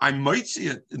meshacher, I'm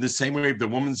moitzi it in the same way. If the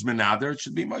woman's menader, it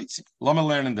should be moitzi. Lama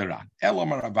learn in the Ran.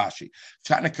 Elama Ravashi.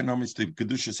 Shana economics to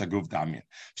kedushas aguf damien.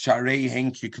 Sharei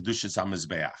henki kedushas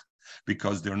amizbeach.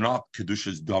 Because they're not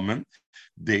kedushas domin.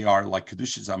 They are like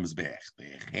kedushas amizbeach.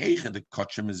 The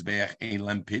kachim mizbeach ein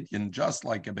lem pidyon, just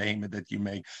like a behemoth that you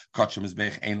make kachim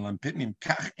mizbeach ein lem pidyon.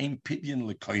 Kach ein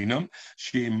pidyon lekoinam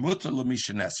she'emuter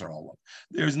lemisha neser olam.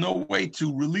 There's no way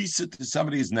to release it to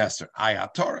somebody's neser.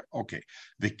 Ayator. Okay.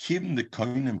 The kim the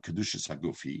koinim kedushas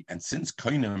hagufi, and since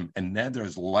koinim and nether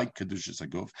is like kedushas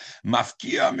haguf,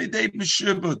 mafkia midei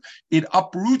b'shibud, it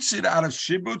uproots it out of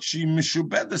shibud. She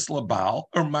mishubedes labal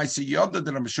or ma'aseh yadav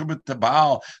that a mishubed to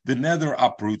Baal, the nether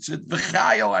uproots it.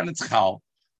 V'chayil and it's chal.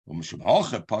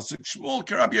 Pasuk Shmuel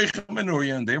Rabbi Yochanan ben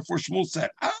Nuriya, and therefore Shmuel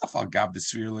said, "I'll gab the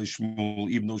sphere Shmuel,"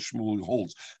 even though Shmuel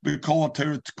holds because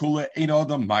Torah Tekula ain't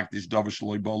Adam Magdish Davar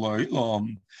Shloi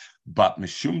Ba'Olam. But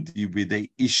meshumdi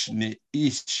v'dei ishne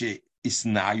ishe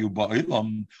isnayu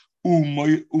ba'olam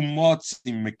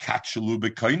umotzim mekatshelu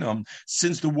b'koinam.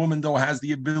 Since the woman though has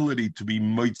the ability to be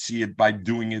moitzi it by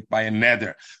doing it by a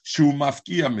nether, shu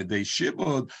mafkia midei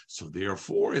shibud. So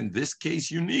therefore, in this case,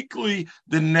 uniquely,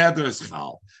 the nether is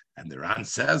chal. And the Ran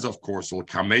says, of course,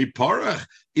 l'kamei parach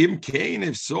im kain.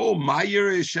 If so,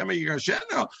 ma'ir shema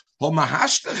yigashena.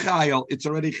 It's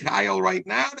already chayil right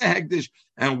now, the hegdish,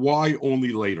 and why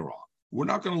only later on? We're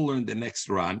not going to learn the next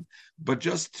run, but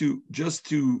just to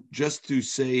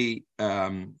say,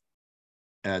 the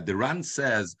Ran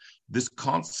says This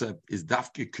concept is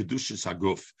dafke kedushas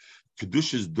haguf.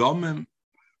 Kedushas domim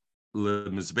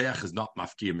lemizbeach is not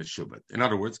mafkia meshubet. In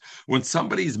other words, when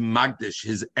somebody is magdish,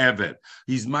 his eved,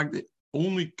 he's magdish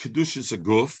only kedushas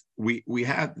haguf. We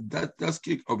had that's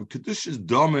kedushas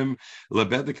domim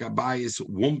lebedek abayis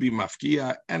won't be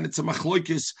mafkia, and it's a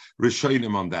machloikis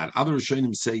rishonim on that. Other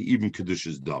rishonim say even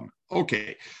kedushas domim.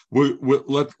 Okay,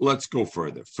 let's go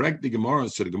further. Frag the Gemara.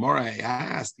 So the Gemara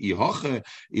asked,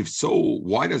 if so,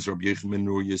 why does Rabbi Yochanan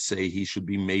Nurya say he should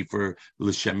be made for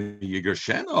l'shem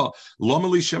yigershena? Lama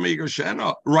l'shem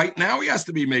yigershena. Right now he has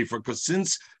to be made for, because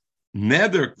since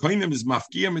nether koinem is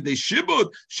mafkia midei shibud,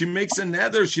 she makes a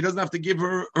nether. She doesn't have to give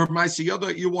her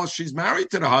ma'asiyada while she's married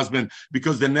to the husband,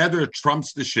 because the nether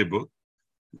trumps the shibud.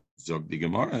 Zog the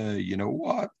Gemara, you know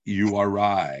what? You are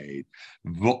right.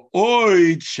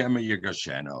 V'oid shema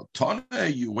yigasheno. Tana,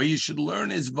 way you should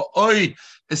learn is v'oid.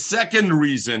 A second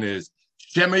reason is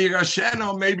shema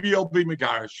yigasheno. Maybe you'll be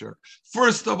megarisher.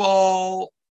 First of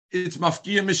all, it's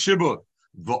mafkia mishibud.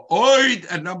 V'oid,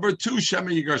 and number two, shema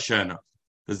yigasheno.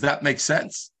 Does that make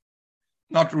sense?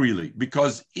 Not really,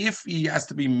 because if he has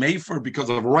to be mefer because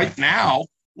of right now.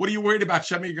 What are you worried about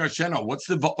Shema Yigarshena? What's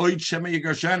the V'oid Shema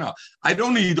Yigarshena? I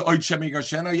don't need Oid Shema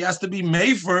Yigarshena. He has to be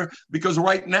Mefer because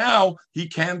right now he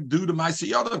can't do the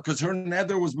Ma'aseh because her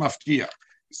nether was Mafkia.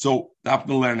 So that's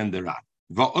the learning the Ran.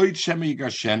 V'oid Shema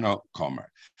Yigarshena Komer.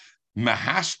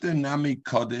 Mahashta Nami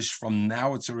Kodesh, from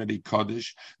now it's already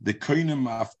Kodesh. The Koinem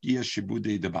Mafkia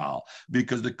Shibude de Baal.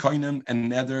 Because the Koinem and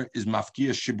nether is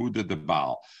Mafkia Shibude de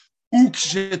Baal. And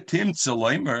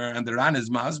the Ran is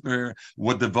masber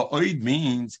what the va'oid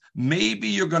means. Maybe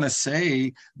you're going to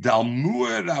say the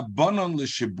almur rabbanon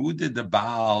l'shibude the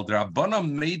baal. The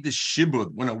rabbanon made the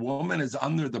shibud when a woman is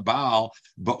under the baal.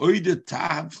 Va'oid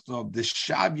tav of the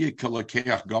shavye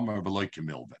kolokeach gomer v'loy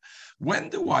kemilva. When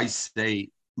do I say,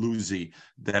 Luzi,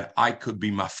 that I could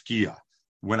be mafkia?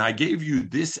 When I gave you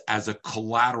this as a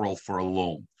collateral for a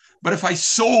loan. But if I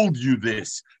sold you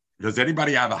this, does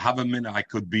anybody have a havamin? I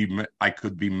could be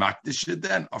makdish it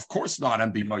then? Of course not,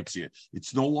 and be moitzi.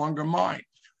 It's no longer mine.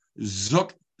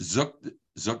 Zuk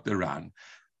the Ran.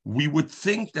 We would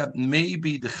think that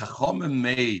maybe the chachamim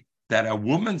made that a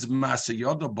woman's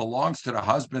masayoda belongs to the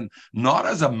husband not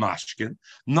as a mashkin,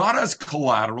 not as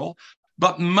collateral,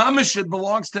 but mamish it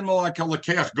belongs to him like a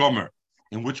lekeach gomer.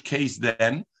 In which case,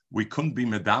 then we couldn't be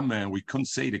medama and we couldn't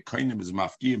say the koinim is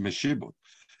mafki and meshibut.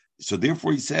 So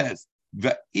therefore, he says.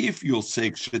 That if you'll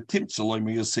say shetim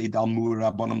you'll say dalmur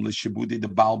rabbanim l'shibudi the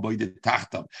baal boy the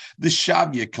tachtav the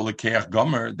shavya kelekeach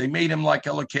gomer, they made him like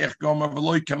a lekeach gomer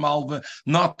v'loy kemalva,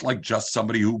 not like just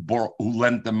somebody who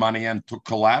lent the money and took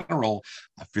collateral.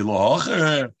 I feel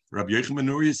Rabbi Yochanan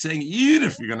Nuri is saying even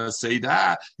if you're going to say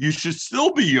that, you should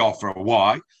still be offer.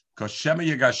 Why? Because shema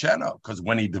yigashena. Because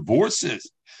when he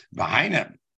divorces behind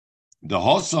him, the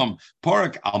hosam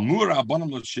parak almur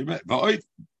rabbanim l'shibud.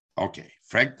 Okay,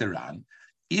 frag the Ran.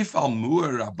 If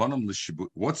almur rabbanim l'shibud,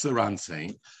 what's the Ran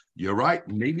saying? You're right.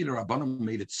 Maybe the rabbanim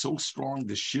made it so strong,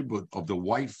 the shibud of the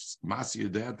wife's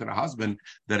masiyah there to the husband,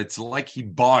 that it's like he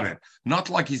bought it, not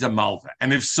like he's a malva.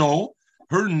 And if so,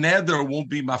 her nether won't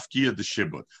be mafkia the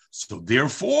shibud. So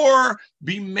therefore,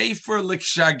 be mefer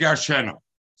l'kshagarshena.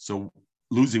 So,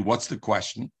 Luzi, what's the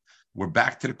question? We're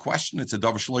back to the question. It's a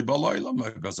davar shloi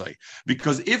b'loylam,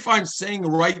 because if I'm saying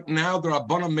right now the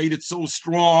Rabbana made it so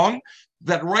strong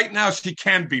that right now she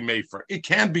can't be mefer, it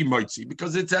can't be moitzi,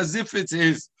 because it's as if it's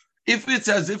his. If it's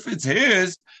as if it's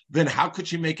his, then how could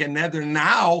she make a nether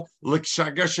now?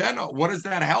 L'kshagashena. What does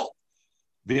that help?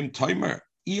 Vim toimer.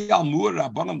 The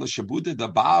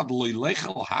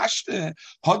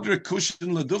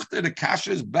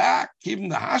kasha is back. Even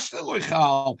the hashta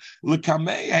loichal. The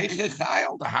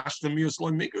hashta mius loy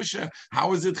migrusha.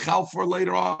 How is it chal for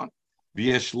later on?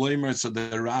 V'yesh loimer, so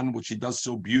the Ran, which he does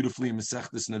so beautifully in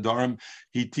Masechtas Nedarim,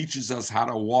 he teaches us how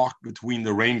to walk between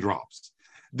the raindrops.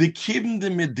 The kibn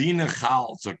the medina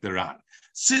chal, so the Ran.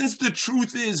 Since the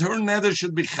truth is her nether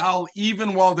should be chal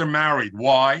even while they're married.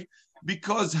 Why?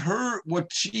 Because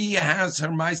what she has, her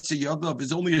Maisa Yadav,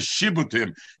 is only a shibut to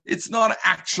him. It's not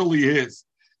actually his.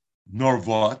 Nor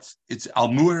what? It's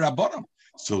Almur Rabbanim.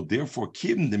 So therefore,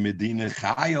 Kim the Medina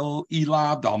Chayil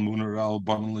Ilab Almur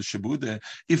Rabbanim l'Shibude.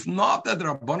 If not that the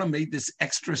Rabbanim made this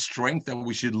extra strength that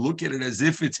we should look at it as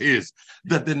if it's his,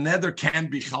 that the nether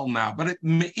can be chal now, but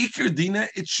Meikir Dina,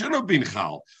 it should have been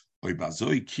chal. How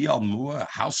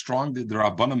strong did the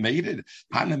Rabbana made it?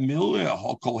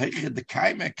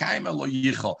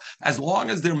 As long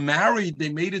as they're married, they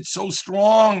made it so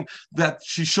strong that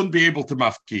she shouldn't be able to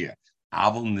mafkia.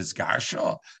 Avol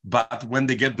Nizgarsha. But when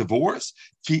they get divorced,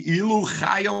 Ki'ilu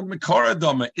Chayil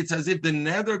Mikoradama. It's as if the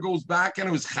nether goes back and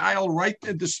it was Chayil right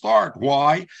at the start.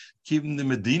 Why? Given the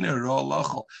Medina,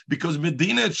 because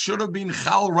Medina should have been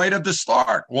Chal right at the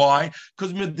start. Why?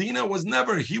 Because Medina was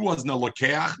never, he wasn't a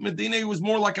Lakeach. Medina, he was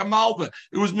more like a Malva.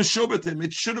 It was Meshubatim.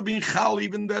 It should have been Chal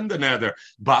even then, the nether.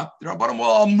 But Rabbanim were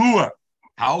Almua.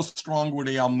 How strong were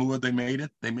they Almua? They made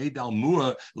it. They made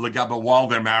Almua Legaba while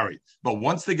they're married. But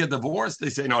once they get divorced, they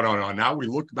say, no. Now we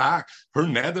look back. Her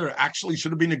nether actually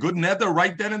should have been a good nether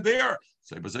right then and there.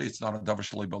 So it's not a davar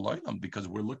shalei b'loylam because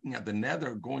we're looking at the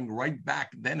nether going right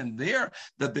back then and there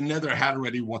that the nether had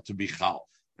already what to be chal.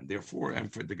 And therefore,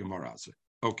 and for the Gemara.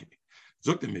 Okay.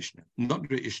 Zok the Mishnah.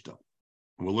 Nodre Ishta.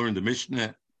 We'll learn the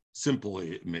Mishnah. Simple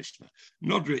Mishnah.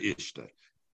 Nodre Ishta.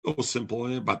 Oh,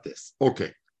 simple about this.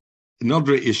 Okay.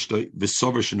 Nodre Ishta,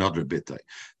 v'sover shenodre bitay.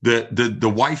 The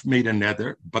wife made a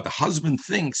nether, but the husband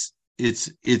thinks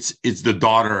it's the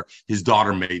daughter. His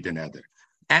daughter made the nether,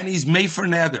 and he's made for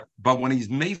nether. But when he's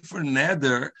made for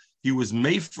nether, he was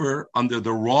made for under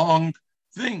the wrong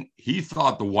thing. He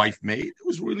thought the wife made it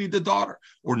was really the daughter,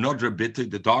 or nodre bitay,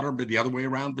 the daughter, but the other way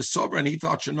around, v'sover, and he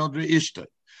thought shenodre Ishta.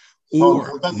 Or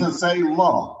so it doesn't say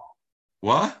law.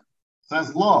 What? It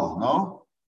says law, no?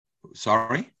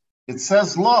 Sorry. It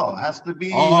says law. It has to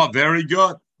be. Oh, very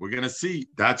good. We're going to see.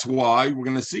 That's why we're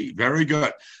going to see. Very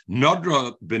good.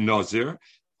 Nadra ben Nazir,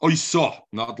 Oisa,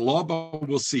 not law, but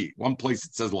we'll see. One place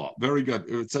it says law. Very good.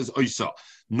 It says Oisa.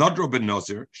 Nadra ben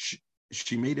Nazir,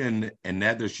 she made a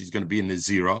nether. She's going to be a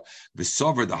Nazira. The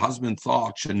sover, the husband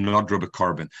thought she Nadra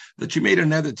carbon, that she made a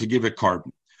nether to give it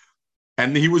carbon.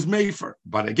 And he was made for,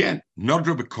 but again,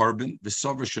 Nadra b'carbon, the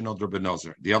sover shenodra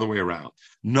b'nazir, the other way around.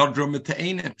 Nadra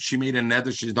m'teinim, she made a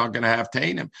nether, she's not going to have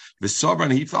teinim. The sover,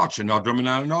 and he thought shenodra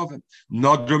m'nanovim,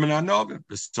 Nadra m'nanovim,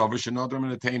 the sover shenodra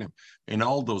m'teinim. In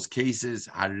all those cases,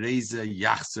 hareza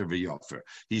yachzer v'yofer.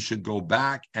 He should go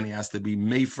back, and he has to be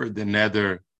made for the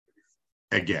nether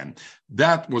again.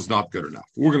 That was not good enough.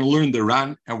 We're going to learn the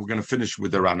Ran, and we're going to finish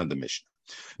with the Ran of the Mishnah.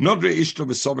 Nadra ishta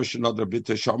v'sover shenodra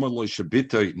b'tei shaman lo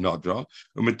shabitei nadra.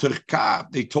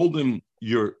 They told him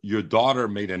your daughter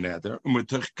made a nether. And then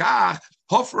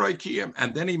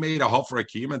he made a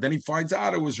hofra and then he finds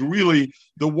out it was really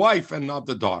the wife and not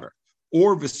the daughter.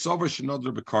 Or v'sover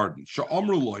shenodra b'karden.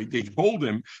 Sha'amruloi, they told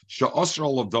him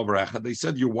sha'asral of davarecha. They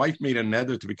said your wife made a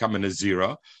nether to become a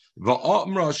nazira.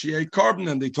 Va'amra she a carbon,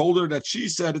 and they told her that she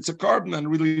said it's a carbon, and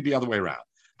really the other way around.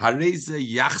 Hareze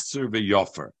yachser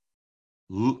v'yofer.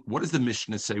 What does the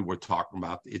Mishnah say we're talking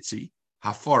about? Itzi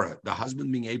hafara, the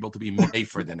husband being able to be made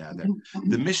for the nether.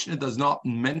 The Mishnah does not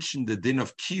mention the din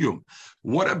of kiyum.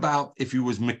 What about if he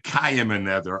was mekayim a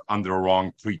nether under a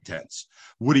wrong pretense?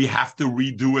 Would he have to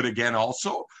redo it again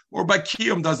also? Or by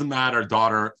kiyum doesn't matter,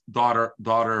 daughter,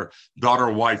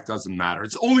 wife doesn't matter.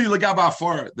 It's only legab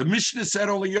hafara. The Mishnah said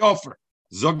only yofer.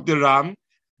 Zog the Ram.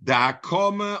 The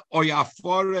Hakoma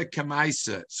Oyafora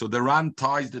Kamaisa. So the Ran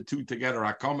ties the two together,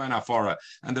 Hakoma and Afora.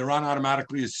 And the Ran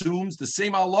automatically assumes the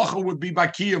same halacha would be by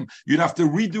Kiyum. You'd have to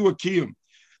redo a Kiyum.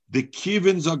 The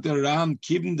Kivin Zog the Ran,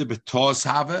 Kivin the Betos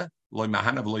have, Loy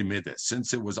Mahanav Loy Mida.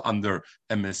 Since it was under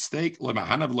a mistake, Loy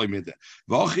Mahanav Loy Mida.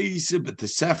 Vachi Yisa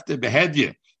Betesefte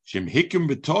Behedye. Shem Hikim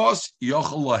Betos,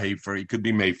 Yochel Lahefer. He could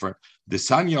be made for. The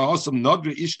Sanya Osam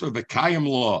Nadra Ishto Vekayim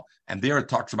law. And there it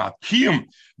talks about Kiyum,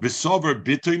 Visover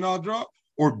Bitoy Nadra,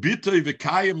 or Bitoy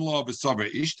Vekayim law, Visover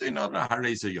Ishto Nadra,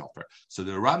 Hareza Yofer. So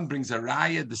the Ran brings a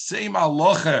raya, the same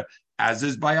halacha as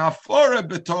is by Afora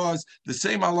Betos, the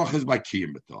same halacha is by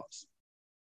Kiyum Betos.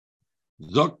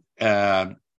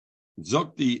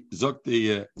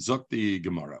 Zok the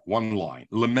Gemara, one line.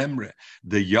 Lememre,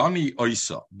 the Yani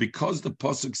Oisa, because the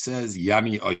pasuk says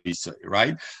Yani Oisa,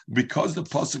 right? Because the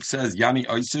pasuk says Yani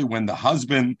Oisa, when the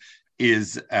husband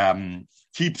is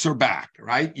keeps her back,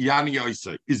 right? Yani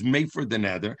Oisa is made for the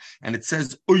nether, and it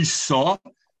says Oisa.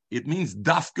 It means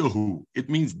dafkahu. It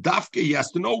means dafka. He has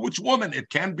to know which woman. It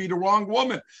can't be the wrong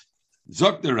woman.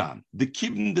 Zok the Ran, the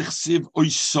kivn dechsiv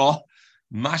Oisa.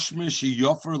 That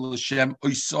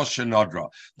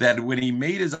when he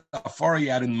made his afar, he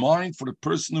had in mind for the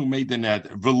person who made the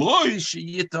nether.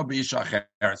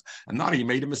 And not he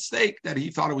made a mistake that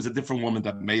he thought it was a different woman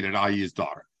that made it, i.e. his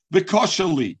daughter.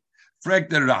 V'koshali, frag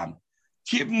the Ran.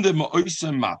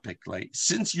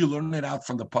 Since you learn it out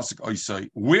from the pasuk Oisai,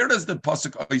 where does the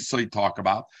pasuk Oisai talk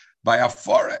about? By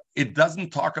Afara, it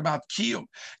doesn't talk about Kiyum.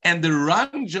 And the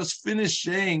Ran just finished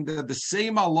saying that the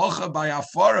same halacha by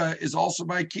Afara is also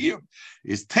by Kiyum.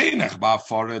 Is Teinach by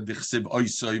Afara, Dichsib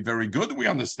Oisai, very good, we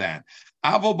understand.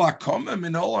 Avo Bakom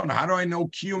Minol, and how do I know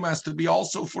Kiyum has to be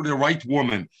also for the right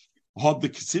woman? The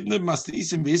Kesivne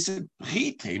Mastisim Visit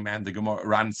Chite, man, the Gemara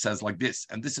Ran says like this,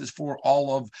 and this is for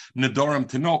all of Nedorim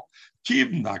to know. We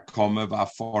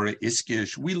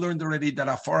learned already that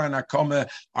Afara and Akome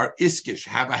are iskish,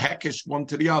 have a hekish one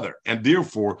to the other, and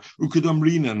therefore because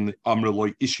the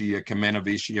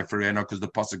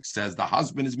pasuk says the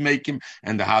husband is make him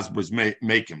and the husband is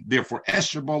make him. Therefore,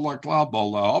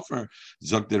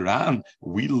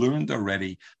 we learned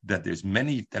already that there's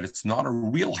many that it's not a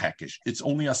real hekish, it's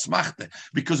only a smachte,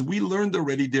 because we learned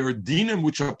already there are dinim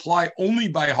which apply only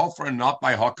by Hafar and not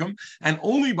by Hakam, and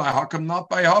only by Hakam, not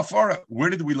by Hafar. Where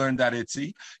did we learn that,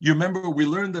 Itzi? You remember we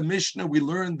learned the Mishnah, we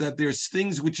learned that there's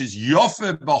things which is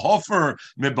Yofe Bahofer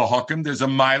Mebahakam, there's a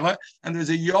Maila, and there's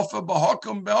a Yofe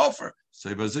Bahakam Bahofer.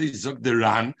 So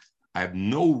Zogderan, I have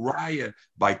no raya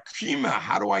by Kima.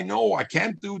 How do I know? I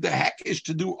can't do the hekish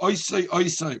to do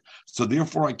oisai. So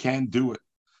therefore I can't do it.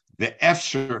 The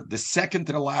Efsher, the second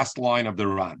to the last line of the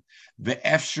Ran, the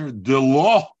Efsher, the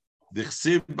law, the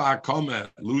Chsiv Ba'akome,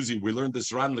 Lucy, we learned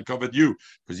this Ran to cover you,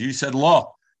 because you said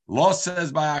law. Law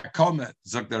says by Akome,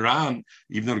 Zogderan,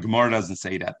 even though the Gemara doesn't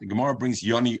say that. The Gemara brings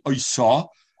Yoni Oisa,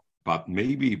 but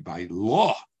maybe by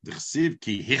law, the Chsiv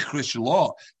ki hichrish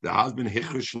law, the husband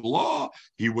hichrish law,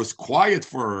 he was quiet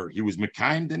for her, he was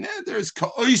mekayim the neder.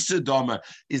 Ka'oisa dama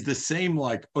is the same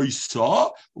like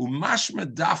Oisa, umashma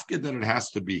dafke that it has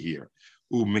to be here.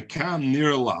 Umekam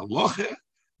nir la loche,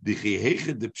 the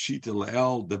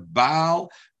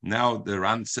Baal. Now the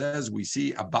Ran says we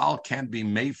see a Baal can't be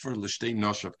made for l'shtei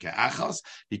noshav ke'achas.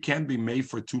 He can't be made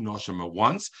for two noshim at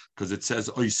once because it says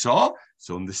oisa.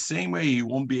 So in the same way, he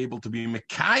won't be able to be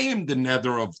mekayim the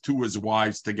nether of two his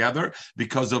wives together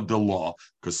because of the law.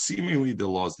 Because seemingly the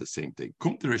law is the same thing.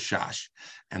 Kum to Rashash,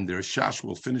 and the Rashash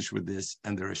will finish with this.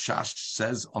 And the Rashash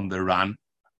says on the Ran,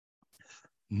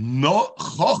 no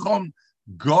chocham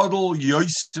gadol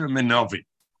yoister menavi.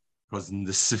 Because in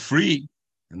the Sifri,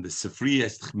 and the Sifri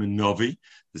is Chmenovi,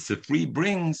 the Sifri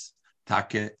brings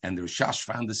Take, and the Rishash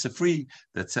found the Sifri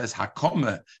that says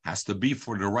Hakome has to be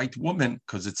for the right woman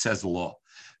because it says law.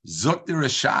 Zok the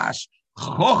Rishash,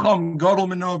 Chocham Gadol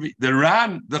Menovi. The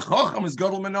Ran, the Chocham is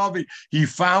Gadol Menovi. He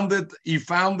found it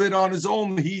on his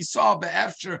own. He saw the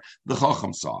after the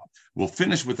Chocham saw. We'll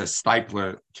finish with a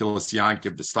Stipler, Kilos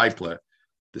Yankiv, the Stipler.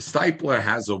 The Stipler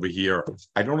has over here,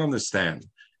 I don't understand.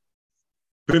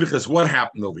 Because what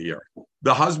happened over here?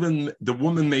 The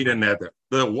woman made a nether.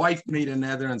 The wife made a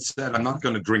nether and said, I'm not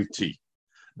going to drink tea.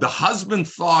 The husband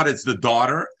thought it's the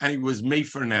daughter, and he was made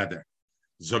for nether.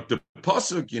 Zok the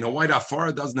pasuk, you know why the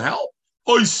afara doesn't help?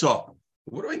 Oisa.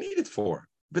 What do I need it for?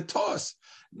 Betos.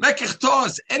 Mekech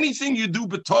tos. Anything you do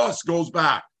betos goes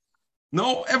back.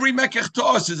 No, every mekech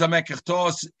tos is a mekech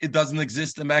tos. It doesn't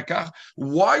exist in mekach.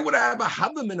 Why would I have a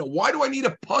hadam in it? Why do I need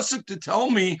a pasuk to tell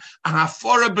me an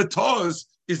afara betos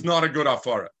is not a good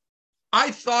afara?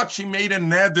 I thought she made a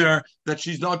neder that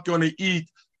she's not going to eat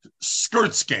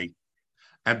skirt steak.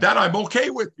 And that I'm okay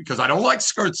with because I don't like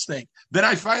skirt steak. Then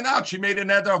I find out she made a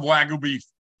neder of wagyu beef.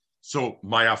 So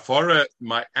my afara,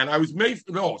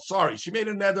 she made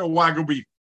a neder of wagyu beef.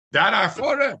 That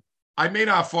afara, I made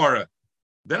afara.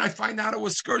 Then I find out it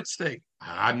was skirt steak.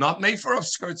 I'm not made for a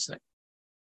skirt steak.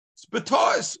 It's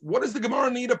betos. What does the Gemara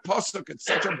need a pasuk? It's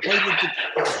such a blatant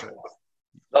discussion.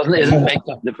 Isn't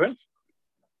makeup different?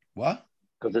 What?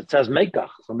 Because it says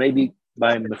makeup. So maybe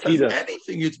by Mefida.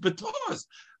 Anything, it's betos.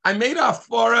 I made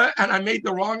afara and I made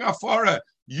the wrong afara.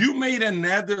 You made a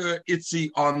neder, Itzi,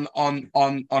 on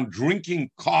drinking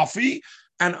coffee,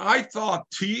 and I thought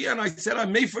tea, and I said I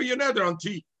made for your neder on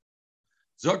tea.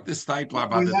 Zok the Stipler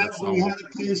about we had a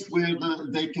case where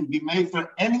they can be made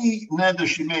for any neder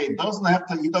she made. He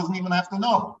doesn't even have to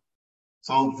know.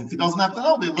 So if he doesn't have to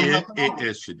know, they don't have to know.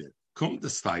 Yes, she did. Come the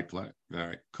Stipler, all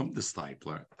right, come the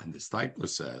Stipler, and the Stipler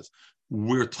says,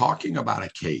 we're talking about a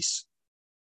case.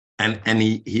 And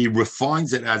he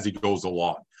refines it as he goes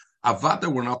along.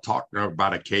 Avada, we're not talking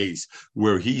about a case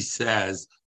where he says,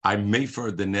 I made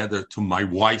for the nether to my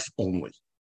wife only.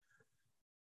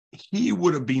 He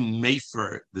would have been made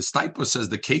for, the Stipler says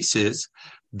the case is,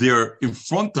 they're in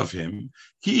front of him.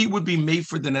 He would be made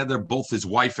for the nether, both his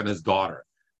wife and his daughter.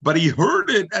 But he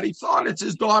heard it and he thought it's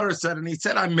his daughter said, and he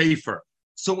said, I'm made for.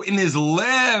 So in his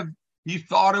lev, he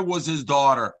thought it was his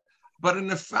daughter. But in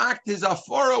the fact, his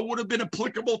afara would have been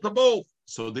applicable to both.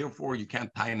 So therefore, you can't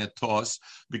tie in a toss,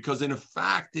 because in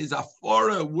fact, his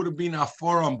afara would have been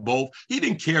afara on both. He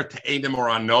didn't care to Adam or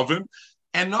Anovim.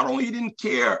 And not only he didn't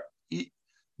care,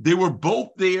 they were both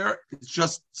there. It's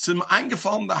just some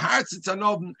eingefallen the hearts, it's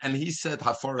Anovim. And he said,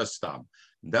 Hafara stam.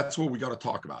 That's what we got to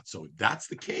talk about. So if that's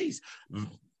the case,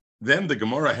 then the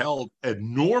Gemara held a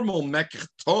normal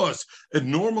mekach, a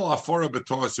normal afara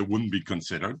b'tos, it wouldn't be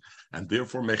considered, and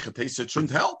therefore mechates it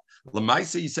shouldn't help.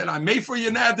 Lamaisa, he said, I made for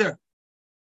you neder.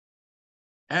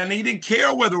 And he didn't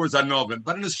care whether it was anovim,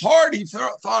 but in his heart he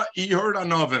thought he heard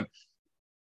anovim.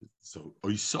 So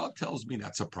Oisa tells me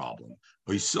that's a problem.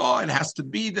 Oisa, it has to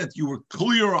be that you were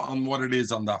clear on what it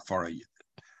is on the afara.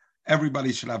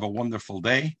 Everybody should have a wonderful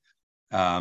day.